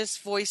use this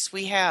voice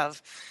we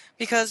have.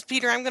 Because,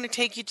 Peter, I'm going to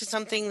take you to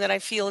something that I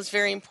feel is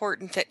very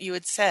important that you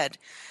had said.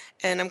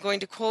 And I'm going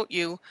to quote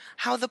you,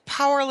 how the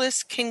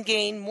powerless can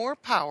gain more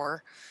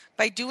power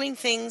by doing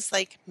things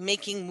like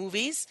making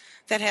movies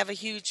that have a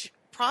huge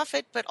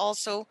profit, but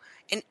also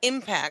an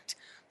impact.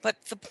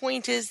 But the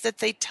point is that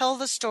they tell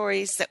the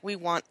stories that we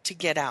want to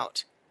get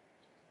out.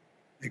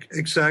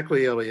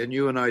 Exactly, Ellie. And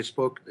you and I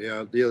spoke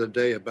the other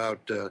day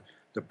about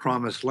The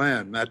Promised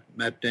Land.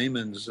 Matt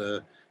Damon's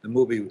the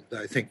movie.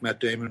 I think Matt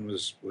Damon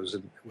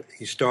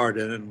he starred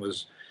in and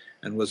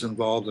was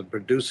involved in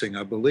producing,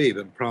 I believe.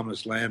 And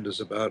Promised Land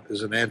is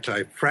an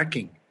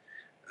anti-fracking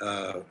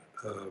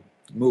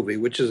movie,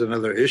 which is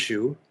another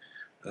issue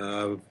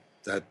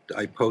that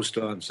I post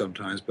on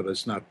sometimes, but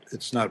it's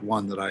not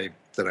one that I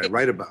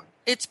write about.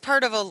 It's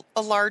part of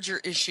a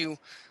larger issue,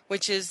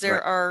 which is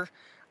there are,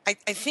 I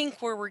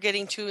think where we're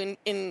getting to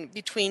in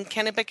between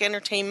Kennebec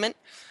Entertainment,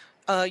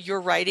 your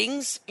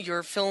writings,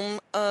 your film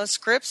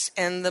scripts,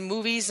 and the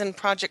movies and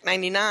Project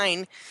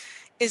 99,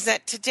 is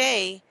that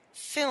today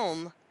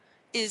film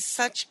is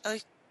such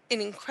an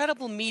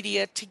incredible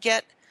media to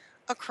get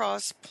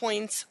across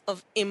points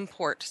of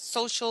import,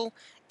 social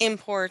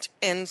import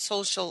and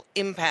social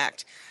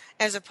impact,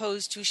 as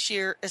opposed to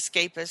sheer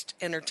escapist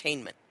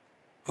entertainment.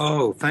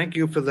 Oh, thank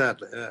you for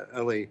that,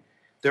 Ellie.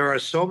 There are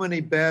so many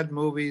bad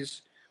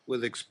movies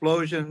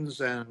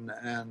explosions and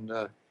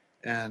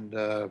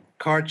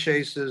car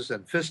chases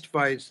and fist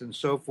fights and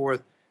so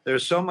forth.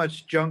 There's so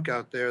much junk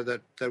out there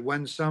that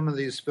when some of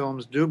these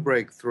films do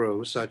break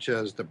through, such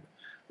as the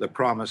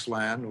Promised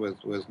Land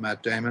with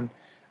Matt Damon,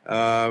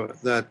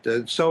 that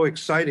it's so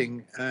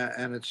exciting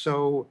and it's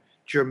so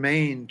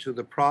germane to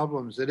the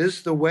problems. It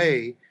is the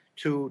way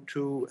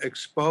to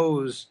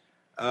expose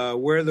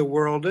where the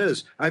world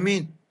is. I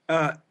mean,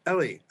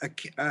 Ellie,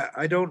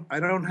 I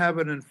don't have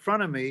it in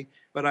front of me,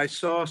 but I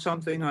saw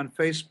something on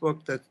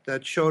Facebook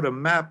that showed a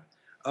map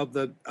of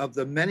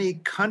the many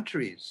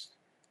countries,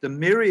 the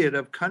myriad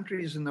of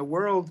countries in the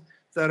world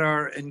that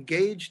are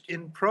engaged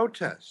in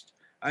protest.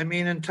 I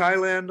mean, in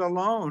Thailand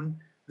alone,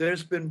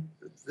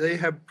 they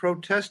have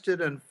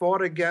protested and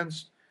fought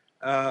against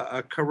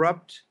a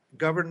corrupt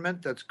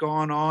government that's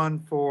gone on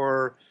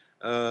for,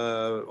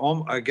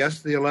 I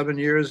guess, the 11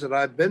 years that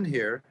I've been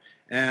here.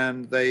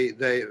 And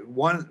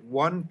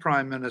one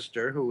prime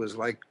minister who was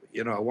like,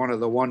 one of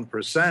the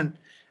 1%,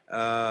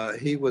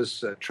 he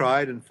was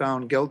tried and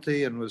found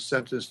guilty and was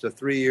sentenced to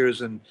 3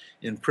 years in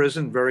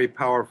prison. Very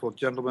powerful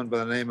gentleman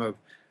by the name of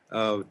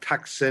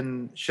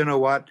Thaksin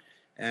Shinawatra.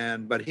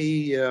 But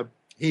he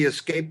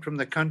escaped from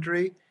the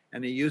country,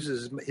 and he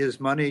uses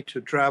his money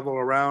to travel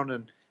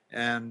around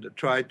and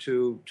try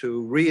to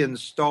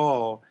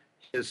reinstall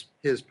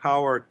his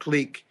power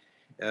clique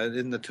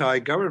in the Thai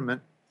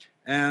government.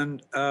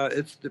 And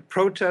the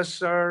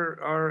protests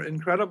are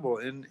incredible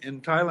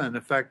in Thailand.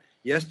 In fact,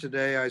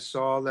 yesterday I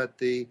saw that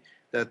the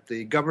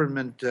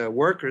government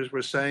workers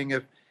were saying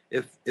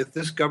if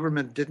this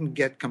government didn't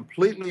get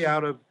completely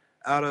out of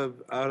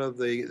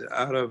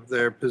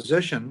their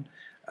position,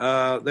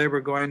 they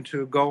were going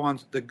to go on.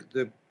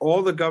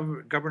 All the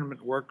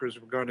government workers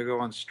were going to go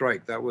on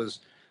strike. That was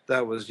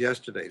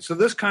yesterday. So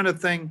this kind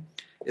of thing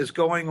is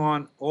going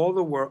on all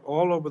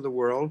over the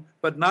world,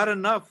 but not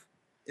enough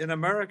in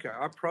America.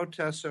 Our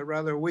protests are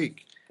rather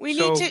weak. We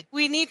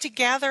need to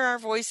gather our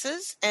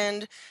voices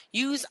and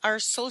use our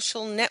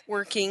social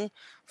networking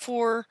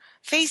for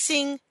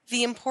facing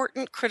the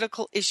important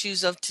critical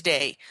issues of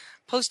today.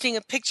 Posting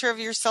a picture of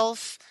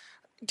yourself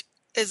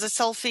as a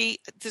selfie,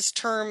 this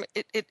term,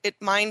 it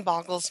mind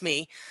boggles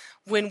me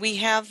when we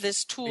have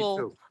this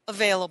tool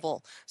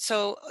available.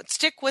 So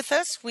stick with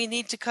us. We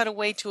need to cut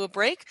away to a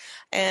break,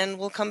 and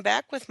we'll come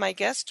back with my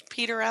guest,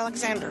 Peter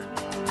Alexander.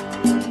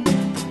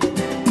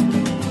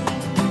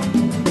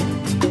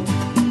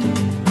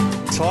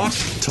 Talk,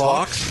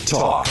 talk,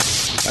 talk.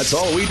 That's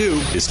all we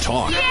do is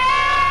talk.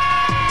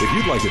 If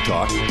you'd like to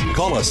talk,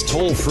 call us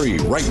toll-free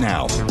right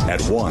now at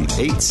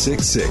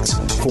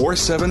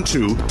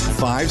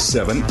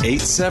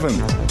 1-866-472-5787.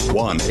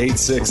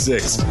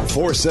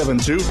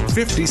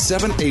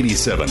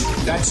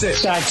 1-866-472-5787. That's it.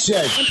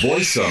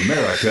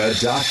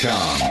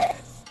 VoiceAmerica.com.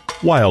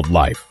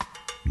 Wildlife.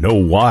 No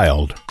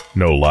wild,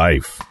 no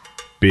life.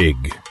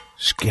 Big,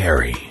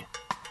 scary,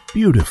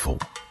 beautiful.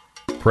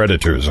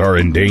 Predators are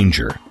in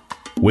danger.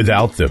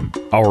 Without them,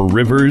 our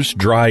rivers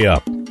dry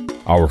up.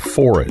 Our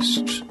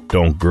forests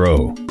don't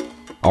grow.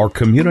 Our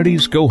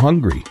communities go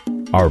hungry.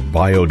 Our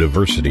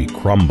biodiversity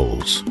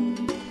crumbles.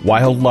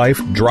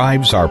 Wildlife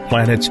drives our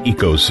planet's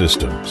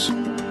ecosystems.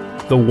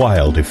 The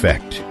Wild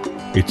Effect.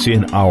 It's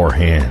in our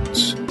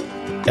hands.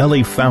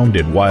 Ellie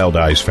founded Wild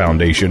Eyes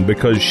Foundation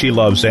because she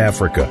loves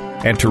Africa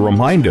and to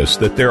remind us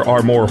that there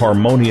are more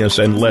harmonious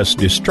and less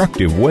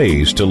destructive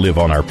ways to live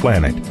on our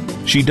planet.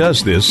 She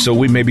does this so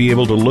we may be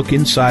able to look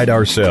inside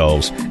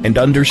ourselves and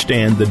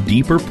understand the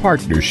deeper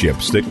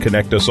partnerships that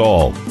connect us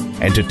all,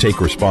 and to take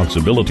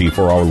responsibility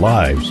for our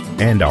lives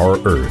and our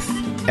Earth.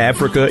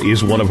 Africa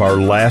is one of our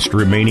last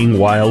remaining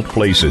wild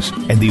places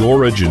and the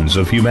origins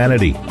of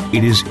humanity.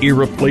 It is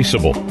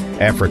irreplaceable.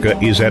 Africa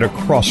is at a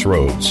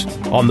crossroads,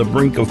 on the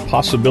brink of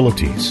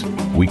possibilities.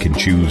 We can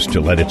choose to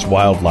let its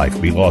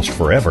wildlife be lost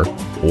forever,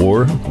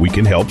 or we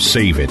can help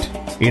save it.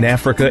 In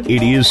Africa,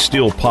 it is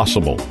still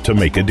possible to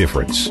make a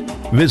difference.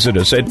 Visit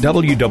us at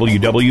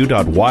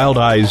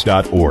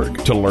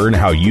www.wildeyes.org to learn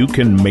how you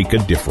can make a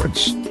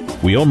difference.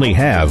 We only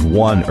have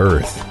one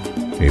Earth.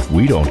 If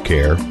we don't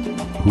care,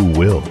 who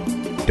will?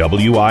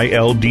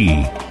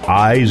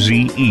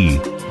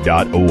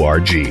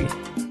 WILDIZE.org.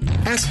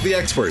 Ask the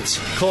experts.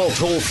 Call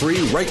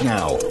toll-free right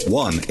now.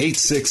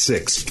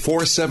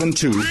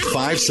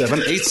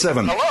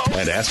 1-866-472-5787.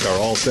 And ask our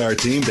All-Star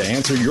team to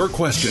answer your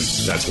question.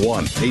 That's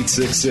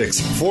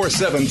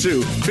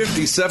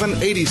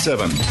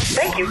 1-866-472-5787.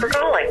 Thank you for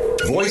calling.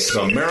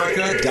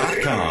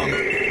 VoiceAmerica.com.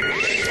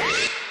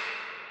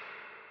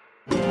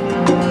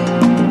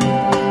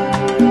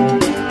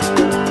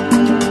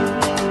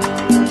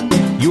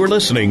 You're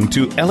listening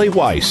to Ellie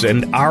Weiss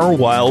and Our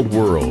Wild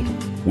World.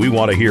 We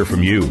want to hear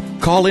from you.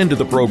 Call into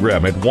the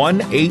program at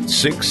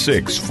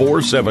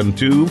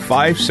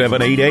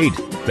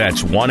 1-866-472-5788.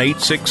 That's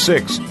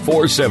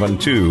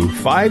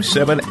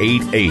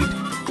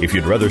 1-866-472-5788. If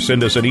you'd rather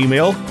send us an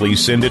email,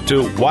 please send it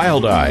to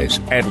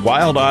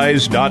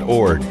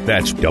wildeyes@wildeyes.org.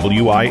 That's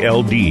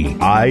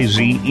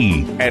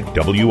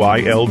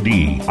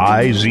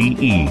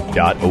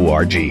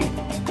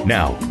WILDIZE@WILDIZE.org.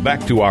 Now,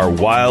 back to our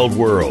wild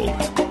world.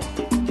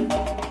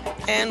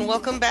 And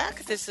welcome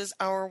back. This is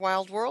Our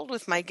Wild World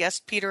with my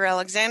guest, Peter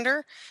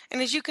Alexander. And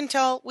as you can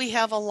tell, we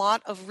have a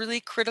lot of really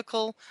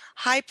critical,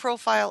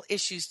 high-profile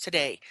issues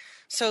today.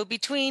 So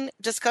between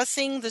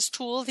discussing this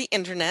tool, the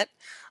Internet,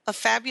 a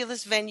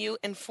fabulous venue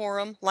and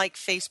forum like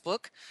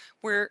Facebook,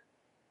 where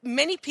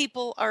many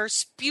people are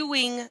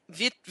spewing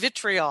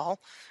vitriol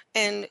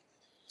and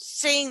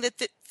saying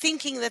that,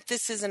 thinking that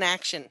this is an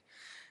action.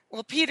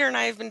 Well, Peter and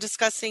I have been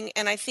discussing,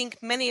 and I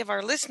think many of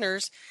our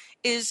listeners,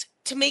 is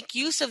to make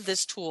use of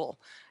this tool.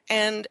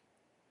 And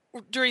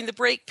during the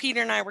break,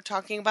 Peter and I were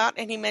talking about,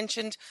 and he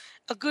mentioned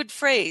a good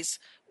phrase.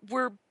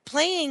 We're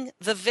playing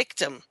the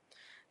victim.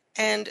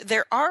 And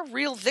there are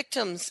real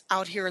victims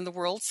out here in the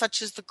world,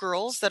 such as the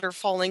girls that are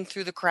falling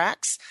through the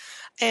cracks.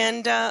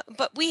 And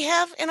but we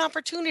have an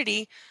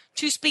opportunity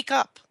to speak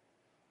up.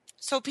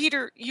 So,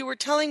 Peter, you were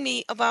telling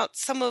me about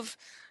some of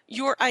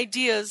your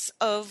ideas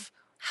of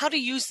how to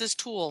use this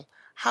tool,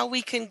 how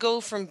we can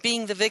go from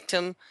being the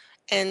victim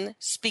and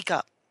speak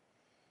up.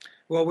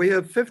 Well, we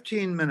have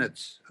 15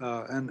 minutes,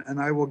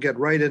 and I will get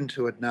right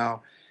into it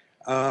now.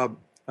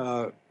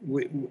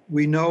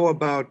 We know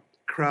about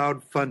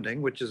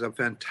crowdfunding, which is a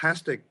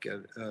fantastic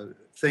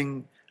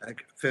thing, a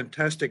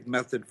fantastic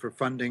method for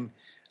funding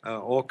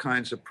all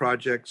kinds of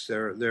projects.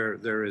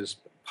 There is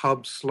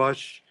Pub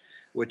Slush,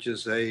 which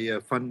is a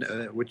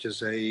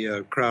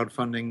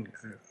crowdfunding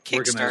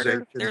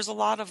organization. There's a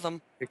lot of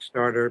them.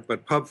 Kickstarter,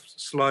 but Pub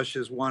Slush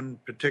is one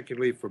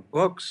particularly for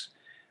books.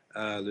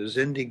 There's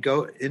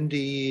Indiegogo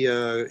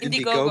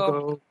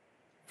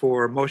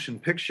for motion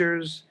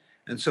pictures,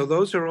 and so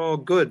those are all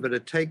good. But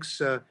it takes,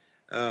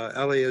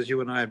 Ellie, as you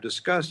and I have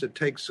discussed, it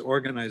takes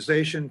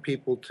organization,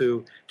 people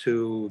to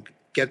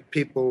get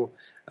people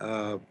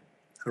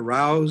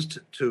aroused,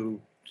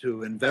 to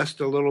invest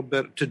a little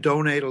bit, to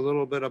donate a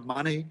little bit of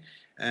money,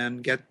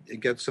 and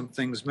get some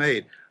things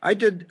made. I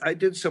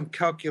did some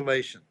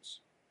calculations,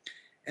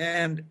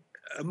 and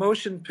a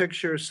motion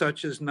picture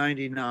such as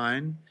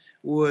 99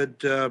 would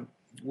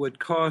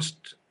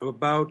cost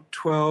about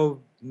 $12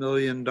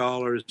 million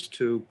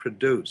to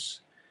produce.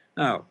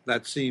 Now,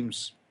 that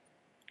seems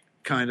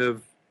kind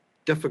of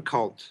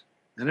difficult,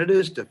 and it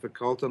is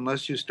difficult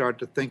unless you start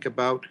to think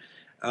about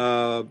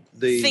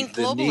think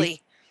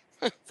globally.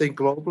 Think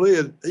globally,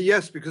 and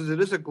yes, because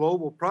it is a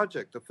global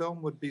project. The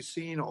film would be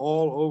seen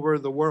all over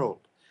the world,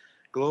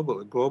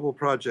 global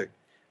project.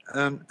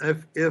 And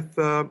if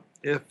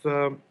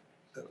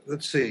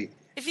let's see.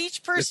 If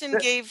each person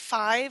gave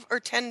 $5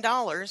 or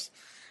 $10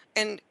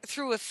 and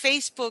through a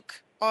Facebook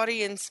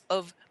audience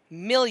of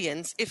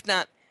millions, if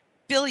not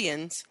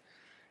billions,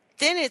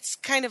 then it's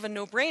kind of a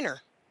no-brainer.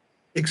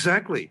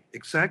 Exactly.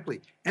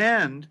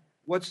 And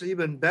what's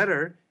even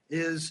better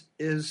is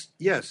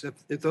yes,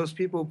 if those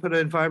people put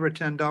in $5 or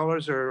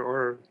 $10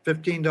 or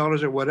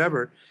 $15 or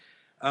whatever,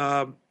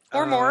 or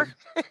more,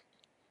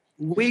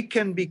 we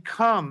can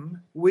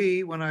become,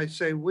 when I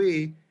say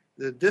we,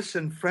 the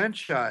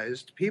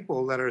disenfranchised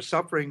people that are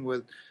suffering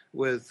with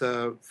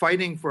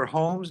fighting for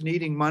homes,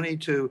 needing money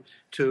to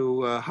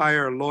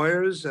hire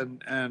lawyers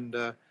and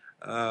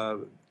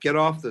get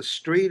off the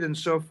street and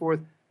so forth.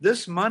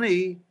 This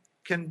money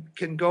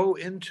can go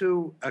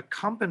into a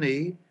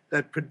company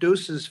that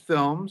produces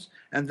films,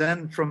 and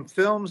then from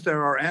films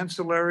there are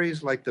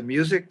ancillaries like the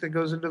music that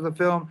goes into the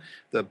film,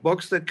 the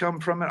books that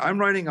come from it. I'm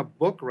writing a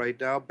book right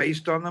now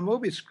based on the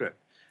movie script.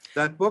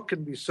 That book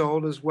can be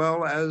sold as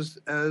well as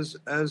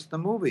the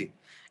movie.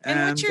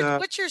 And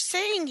what you're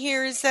saying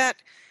here is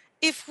that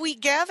if we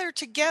gather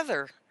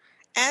together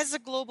as a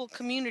global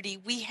community,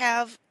 we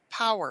have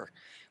power.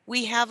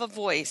 We have a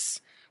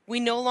voice. We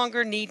no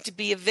longer need to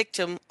be a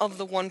victim of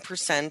the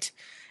 1%,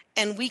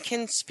 and we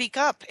can speak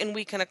up and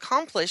we can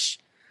accomplish.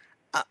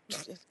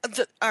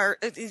 Our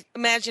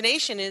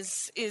imagination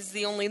is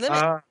the only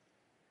limit.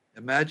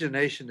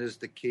 Imagination is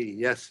the key.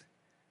 Yes.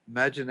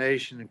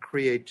 Imagination and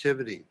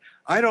creativity.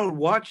 I don't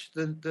watch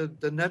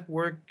the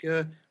network.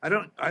 I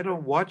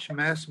don't watch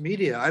mass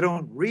media. I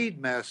don't read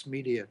mass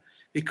media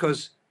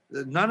because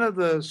none of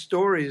the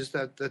stories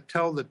that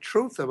tell the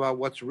truth about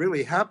what's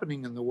really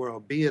happening in the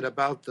world, be it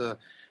about the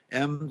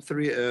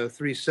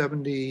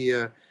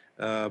M370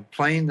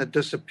 plane that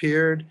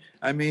disappeared.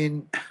 I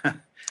mean,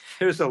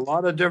 there's a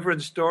lot of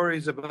different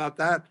stories about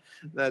that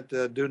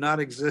do not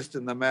exist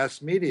in the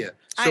mass media.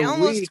 So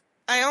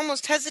I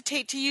almost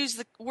hesitate to use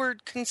the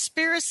word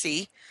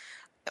conspiracy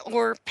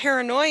or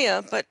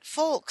paranoia, but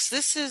folks,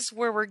 this is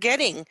where we're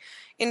getting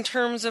in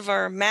terms of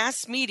our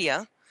mass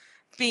media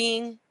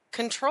being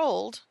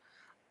controlled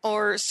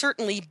or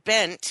certainly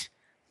bent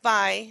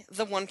by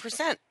the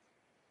 1%.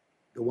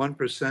 The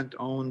 1%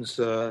 owns,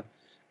 I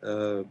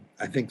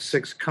think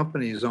 6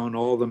 companies own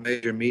all the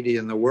major media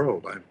in the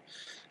world.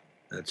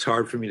 It's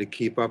hard for me to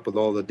keep up with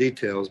all the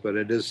details, but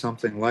it is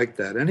something like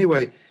that.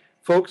 Anyway,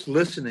 folks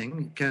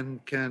listening can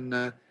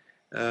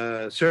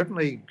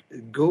certainly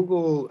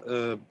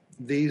Google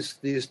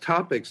these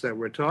topics that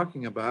we're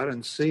talking about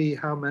and see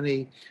how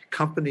many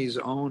companies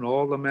own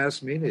all the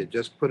mass media.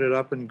 Just put it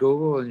up in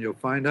Google and you'll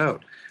find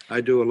out.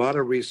 I do a lot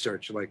of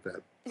research like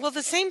that. Well,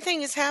 the same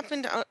thing has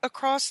happened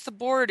across the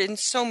board in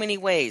so many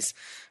ways.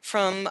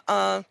 From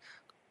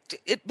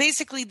it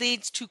basically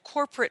leads to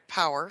corporate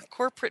power,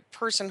 corporate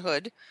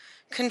personhood,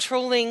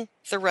 controlling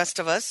the rest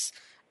of us,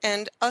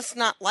 and us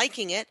not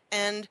liking it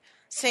and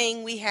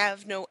saying we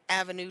have no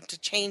avenue to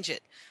change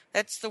it.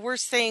 That's the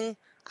worst thing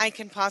I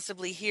can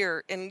possibly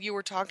hear. And you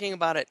were talking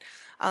about it.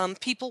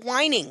 People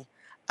whining.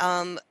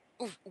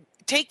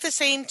 Take the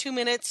same 2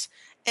 minutes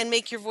and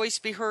make your voice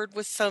be heard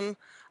with some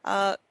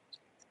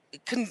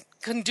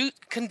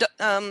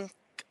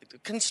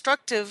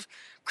constructive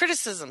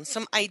criticism,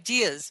 some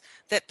ideas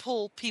that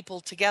pull people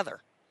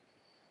together.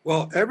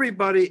 Well,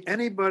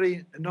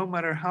 anybody, no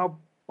matter how,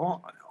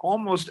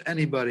 almost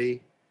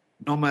anybody,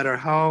 no matter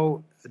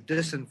how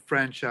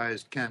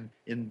disenfranchised, can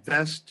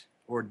invest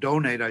or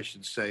donate, I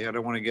should say. I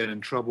don't want to get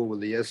in trouble with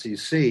the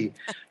SEC.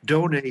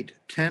 Donate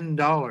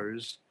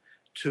 $10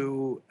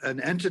 to an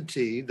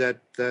entity that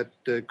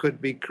could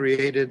be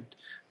created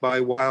by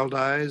Wild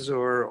Eyes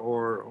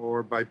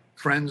or by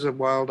friends of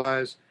Wild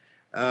Eyes,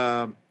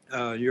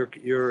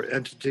 your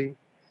entity,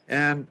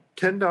 and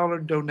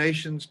 $10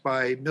 donations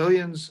by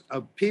millions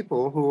of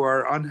people who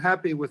are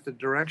unhappy with the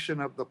direction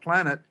of the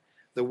planet,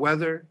 the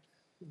weather,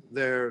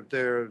 their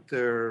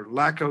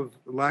lack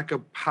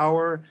of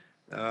power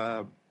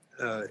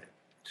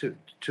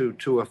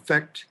to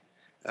affect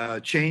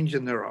change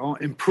in their own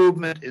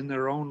improvement in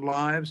their own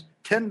lives.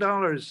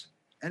 $10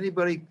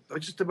 anybody,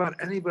 just about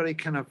anybody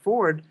can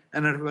afford,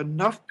 and if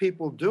enough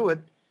people do it,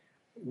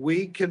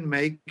 we can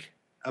make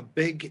a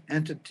big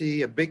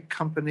entity, a big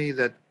company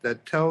that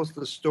tells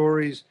the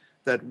stories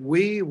that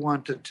we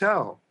want to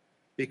tell,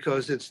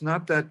 because it's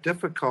not that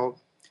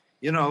difficult.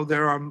 You know,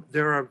 there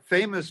are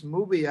famous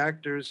movie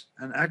actors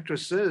and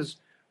actresses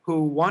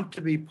who want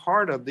to be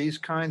part of these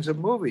kinds of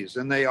movies,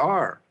 and they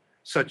are,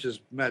 such as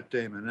Matt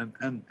Damon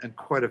and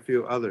quite a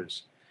few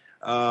others.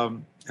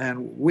 And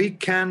we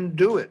can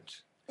do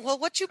it. Well,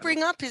 what you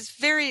bring up is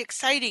very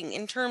exciting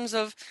in terms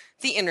of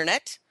the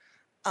internet,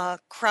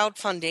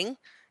 crowdfunding,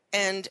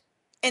 and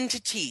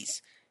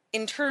entities.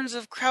 In terms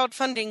of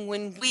crowdfunding,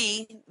 when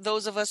we,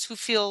 those of us who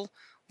feel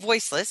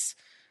voiceless,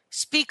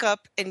 speak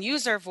up and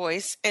use our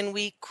voice, and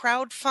we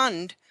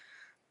crowdfund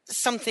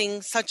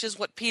something such as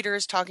what Peter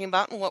is talking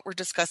about and what we're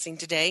discussing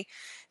today,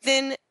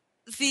 then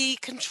the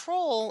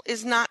control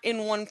is not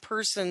in one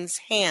person's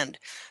hand.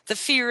 The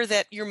fear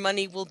that your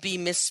money will be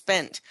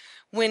misspent.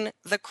 When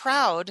the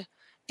crowd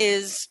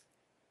is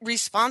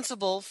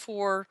responsible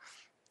for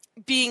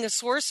being a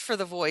source for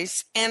the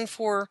voice and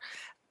for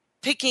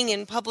picking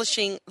and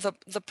publishing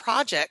the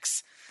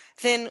projects,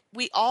 then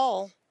we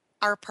all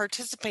are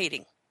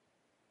participating.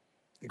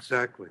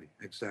 Exactly.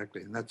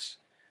 And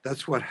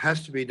that's what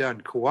has to be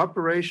done.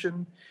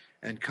 Cooperation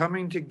and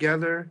coming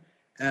together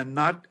and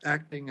not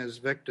acting as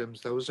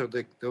victims. Those are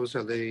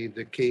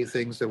the key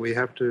things that we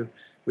have to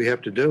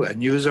do,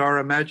 and use our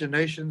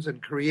imaginations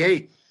and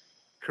create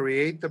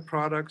the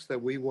products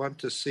that we want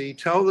to see,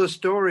 tell the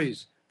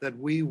stories that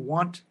we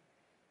want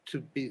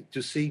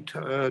to see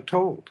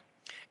told.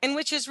 And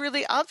which is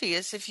really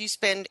obvious if you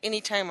spend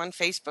any time on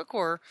Facebook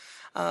or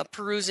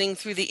perusing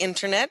through the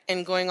internet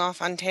and going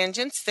off on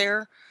tangents.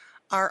 There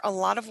are a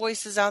lot of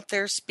voices out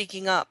there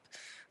speaking up.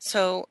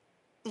 So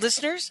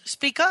listeners,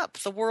 speak up.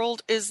 The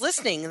world is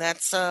listening.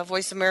 That's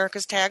Voice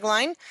America's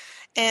tagline.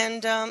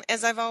 And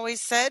as I've always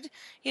said,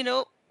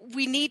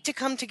 we need to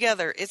come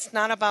together. It's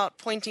not about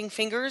pointing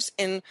fingers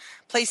and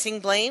placing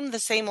blame. The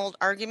same old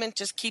argument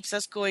just keeps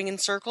us going in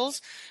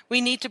circles.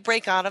 We need to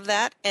break out of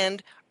that,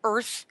 and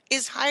Earth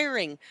is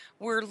hiring.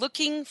 We're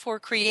looking for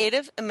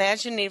creative,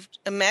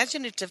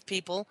 imaginative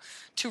people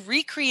to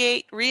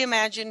recreate,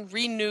 reimagine,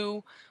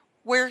 renew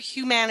where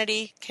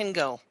humanity can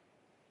go.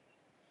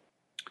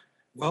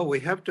 Well,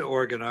 we have to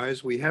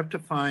organize. We have to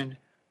find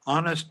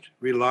honest,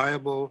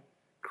 reliable,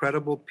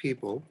 credible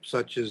people,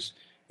 such as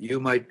you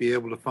might be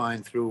able to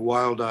find through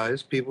Wild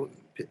Eyes, people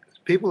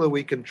that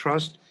we can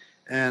trust,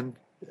 and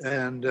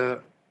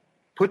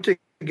put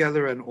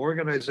together an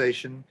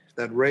organization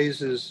that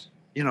raises,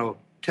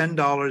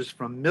 $10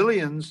 from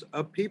millions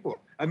of people.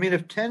 I mean,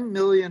 if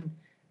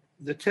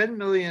the 10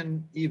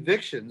 million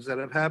evictions that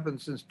have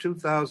happened since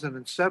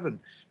 2007,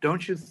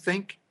 don't you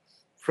think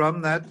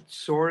from that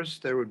source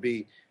there would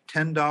be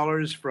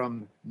 $10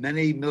 from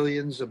many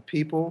millions of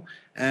people,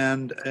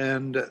 and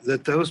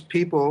that those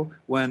people,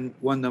 when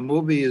the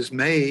movie is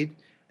made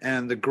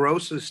and the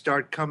grosses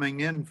start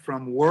coming in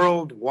from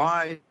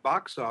worldwide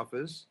box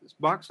offices,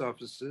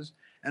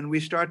 and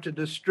we start to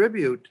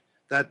distribute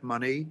that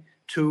money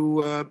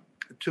to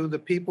the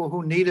people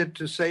who need it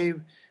to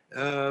save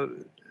their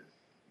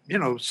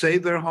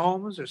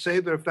homes or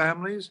save their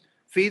families,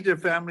 feed their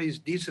families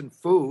decent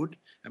food.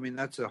 I mean,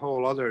 that's a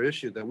whole other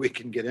issue that we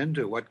can get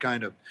into. What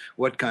kind of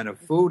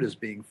food is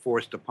being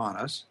forced upon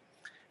us,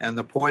 and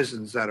the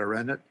poisons that are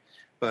in it.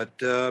 But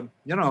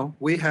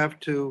we have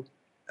to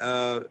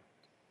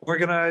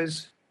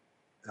organize,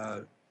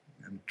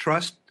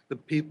 trust the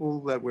people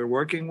that we're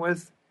working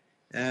with,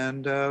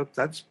 and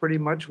that's pretty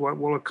much what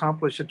will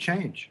accomplish a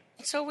change.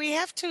 So we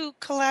have to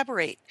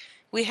collaborate,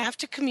 we have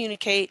to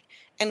communicate,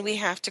 and we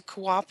have to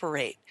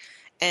cooperate.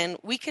 And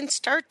we can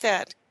start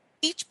that.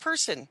 Each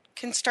person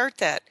can start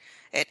that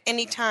at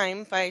any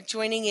time by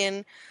joining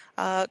in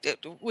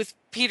with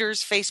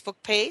Peter's Facebook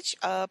page,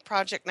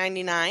 Project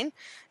 99,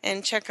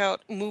 and check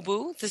out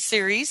Mubu, the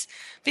series,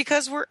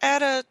 because we're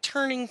at a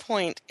turning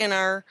point in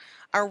our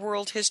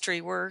world history.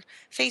 We're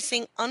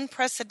facing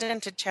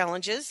unprecedented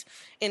challenges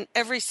in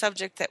every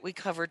subject that we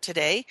cover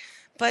today,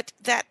 but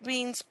that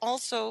means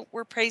also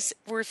we're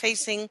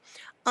facing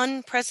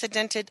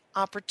unprecedented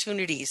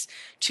opportunities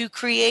to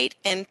create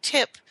and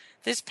tip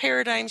this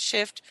paradigm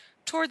shift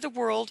toward the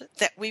world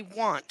that we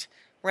want,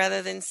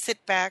 rather than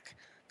sit back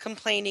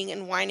complaining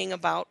and whining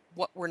about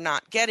what we're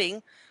not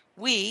getting.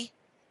 We,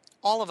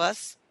 all of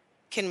us,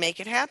 can make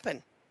it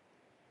happen.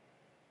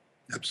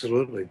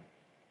 Absolutely.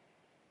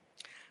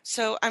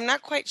 So I'm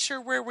not quite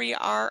sure where we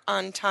are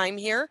on time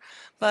here,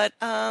 but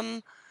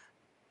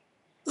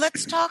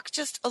let's talk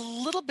just a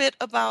little bit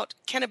about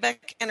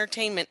Kennebec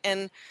Entertainment.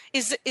 And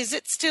is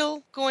it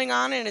still going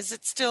on, and is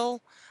it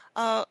still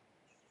a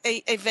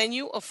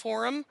venue, a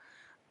forum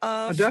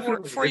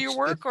Definitely. for your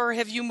work, or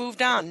have you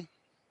moved on?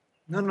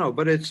 No,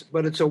 but it's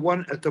a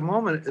one at the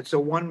moment. It's a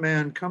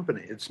one-man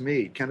company. It's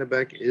me.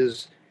 Kennebec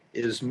is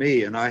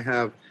me, and I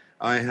have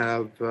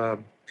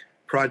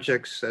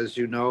projects, as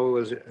you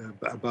know,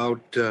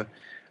 about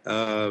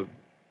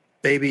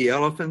baby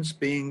elephants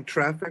being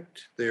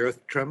trafficked. The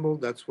earth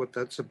trembled. That's what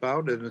that's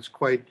about, and it's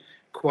quite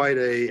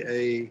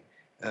a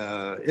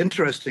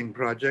interesting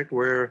project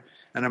where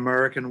an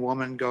American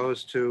woman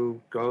goes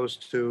to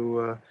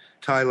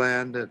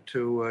Thailand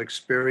to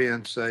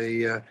experience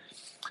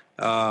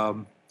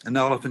an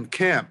elephant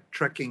camp,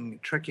 trekking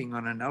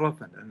on an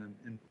elephant,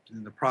 and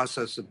in the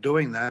process of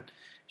doing that,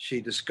 she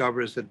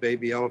discovers that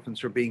baby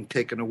elephants are being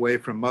taken away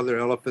from mother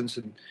elephants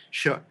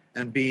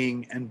and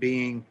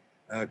being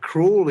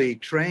cruelly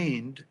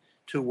trained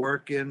to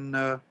work in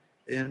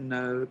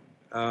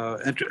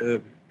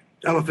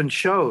elephant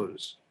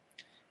shows.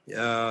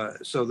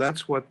 So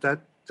that's what that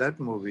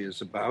movie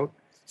is about.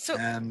 So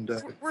and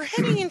we're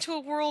heading into a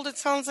world, it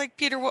sounds like,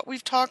 Peter, what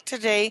we've talked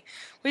today,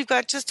 we've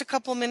got just a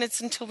couple minutes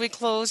until we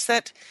close,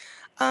 that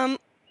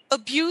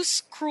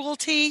abuse,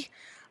 cruelty,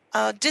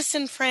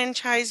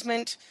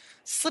 disenfranchisement,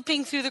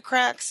 slipping through the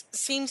cracks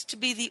seems to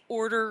be the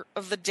order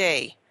of the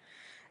day.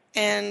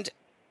 And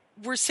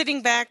we're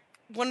sitting back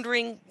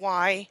wondering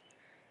why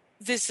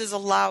this is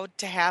allowed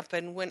to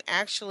happen, when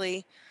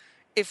actually,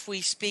 if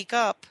we speak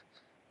up,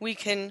 we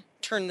can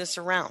turn this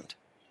around.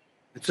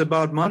 It's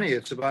about money.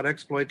 It's about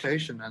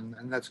exploitation, and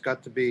it's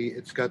got to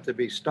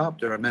be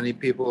stopped. There are many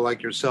people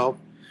like yourself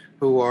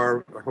who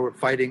are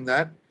fighting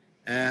that,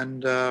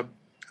 and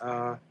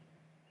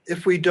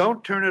if we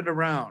don't turn it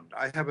around,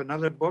 I have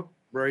another book,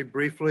 very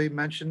briefly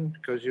mentioned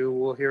because you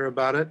will hear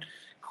about it,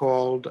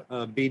 called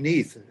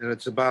Beneath, and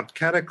it's about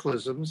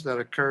cataclysms that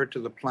occur to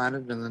the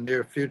planet in the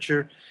near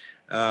future,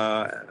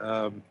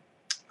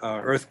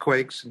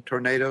 earthquakes and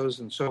tornadoes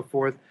and so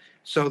forth,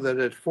 so that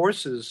it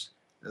forces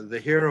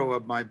the hero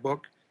of my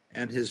book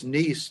and his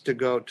niece to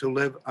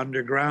live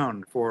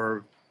underground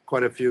for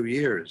quite a few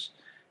years.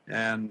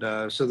 And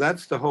so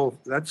that's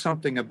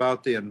something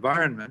about the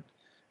environment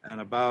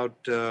and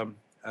about the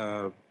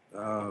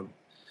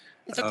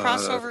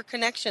crossover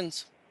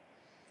connections.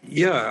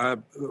 Yeah,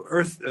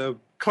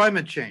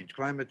 climate change,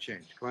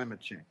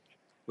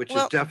 which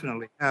is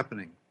definitely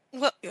happening.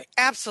 Well,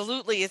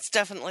 absolutely, it's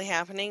definitely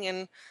happening,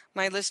 and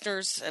my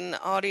listeners and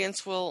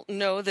audience will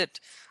know that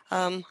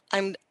I'm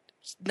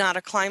not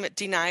a climate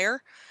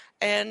denier.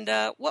 And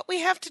what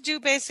we have to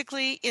do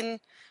basically,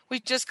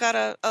 we've just got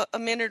a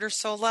minute or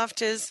so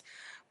left, is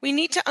we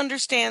need to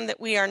understand that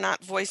we are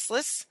not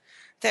voiceless,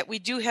 that we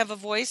do have a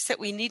voice, that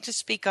we need to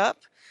speak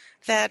up,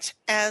 that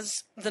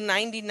as the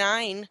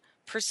 99%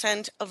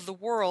 of the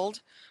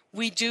world,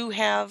 we do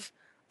have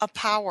a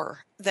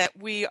power that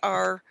we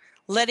are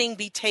letting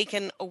be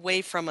taken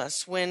away from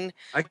us, when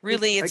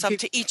really it's up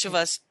to each of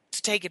us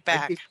to take it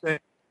back.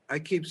 I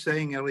keep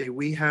saying, Ellie,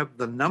 we have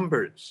the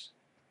numbers.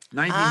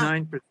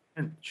 99%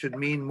 should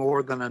mean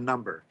more than a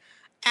number.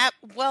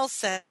 Well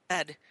said.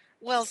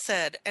 Well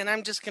said. And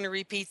I'm just going to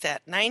repeat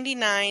that.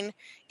 99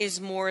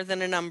 is more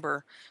than a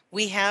number.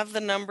 We have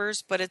the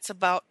numbers, but it's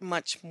about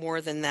much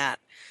more than that.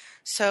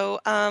 So,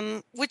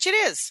 which it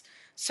is.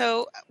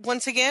 So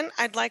once again,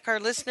 I'd like our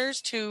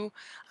listeners to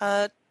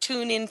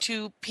tune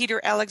into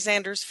Peter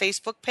Alexander's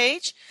Facebook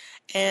page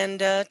and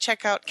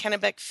check out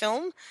Kennebec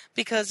Film,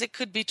 because it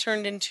could be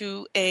turned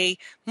into a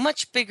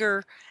much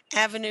bigger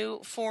avenue,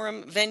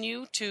 forum,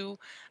 venue to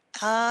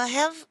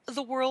have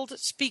the world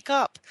speak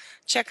up.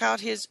 Check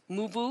out his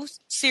Mubu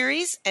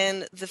series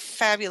and the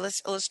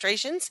fabulous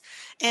illustrations,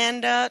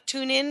 and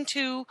tune in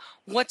to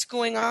what's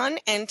going on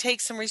and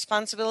take some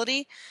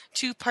responsibility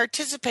to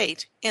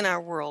participate in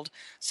our world.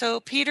 So,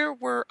 Peter,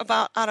 we're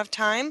about out of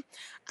time.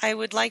 I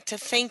would like to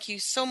thank you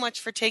so much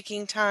for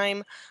taking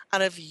time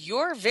out of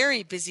your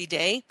very busy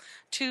day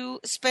to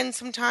spend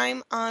some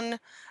time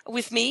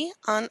with me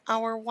on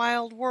Our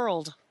Wild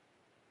World.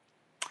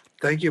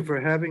 Thank you for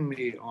having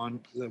me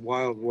on the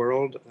Wild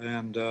World,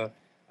 and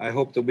I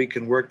hope that we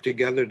can work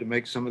together to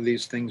make some of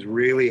these things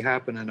really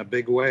happen in a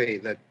big way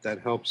that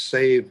helps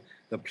save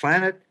the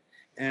planet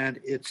and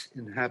its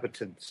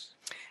inhabitants.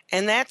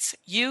 And that's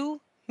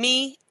you,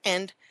 me,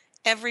 and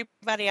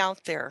everybody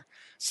out there.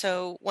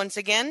 So once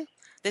again,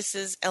 this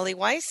is Ellie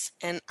Weiss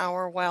and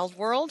Our Wild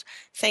World.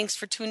 Thanks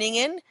for tuning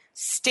in.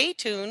 Stay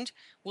tuned.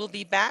 We'll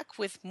be back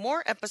with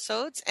more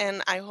episodes,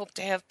 and I hope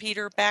to have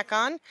Peter back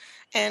on.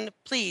 And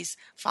please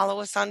follow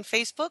us on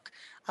Facebook.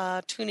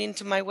 Tune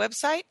into my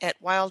website at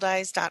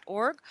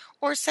wildeyes.org,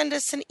 or send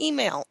us an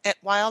email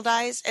at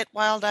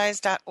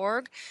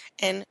wildeyes@wildeyes.org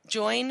and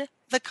join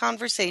the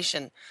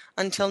conversation.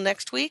 Until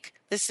next week,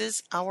 this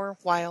is Our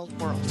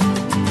Wild World.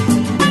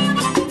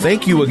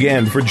 Thank you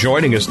again for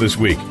joining us this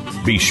week.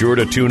 Be sure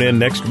to tune in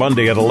next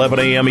Monday at 11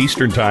 a.m.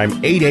 Eastern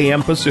Time, 8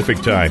 a.m. Pacific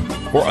Time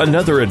for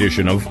another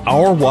edition of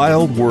Our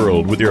Wild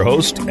World with your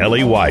host,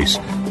 Ellie Weiss,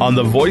 on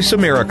the Voice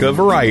America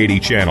Variety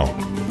Channel.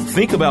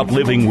 Think about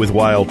living with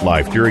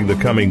wildlife during the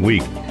coming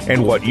week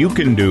and what you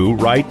can do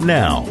right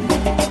now.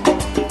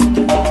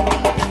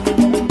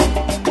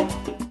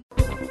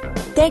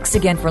 Thanks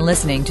again for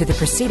listening to the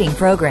preceding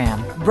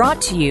program,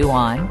 brought to you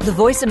on the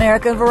Voice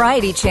America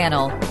Variety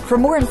Channel. For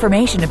more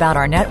information about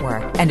our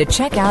network and to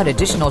check out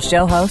additional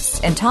show hosts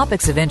and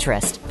topics of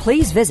interest,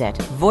 please visit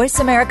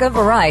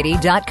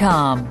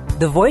voiceamericavariety.com.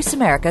 The Voice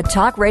America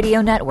Talk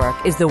Radio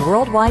Network is the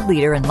worldwide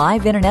leader in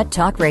live Internet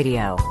talk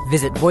radio.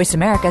 Visit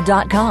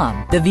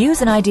voiceamerica.com. The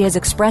views and ideas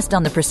expressed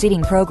on the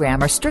preceding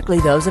program are strictly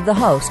those of the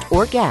host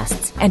or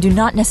guests and do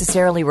not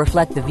necessarily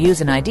reflect the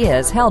views and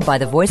ideas held by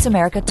the Voice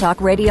America Talk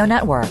Radio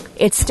Network,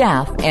 its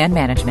staff, and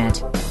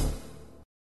management.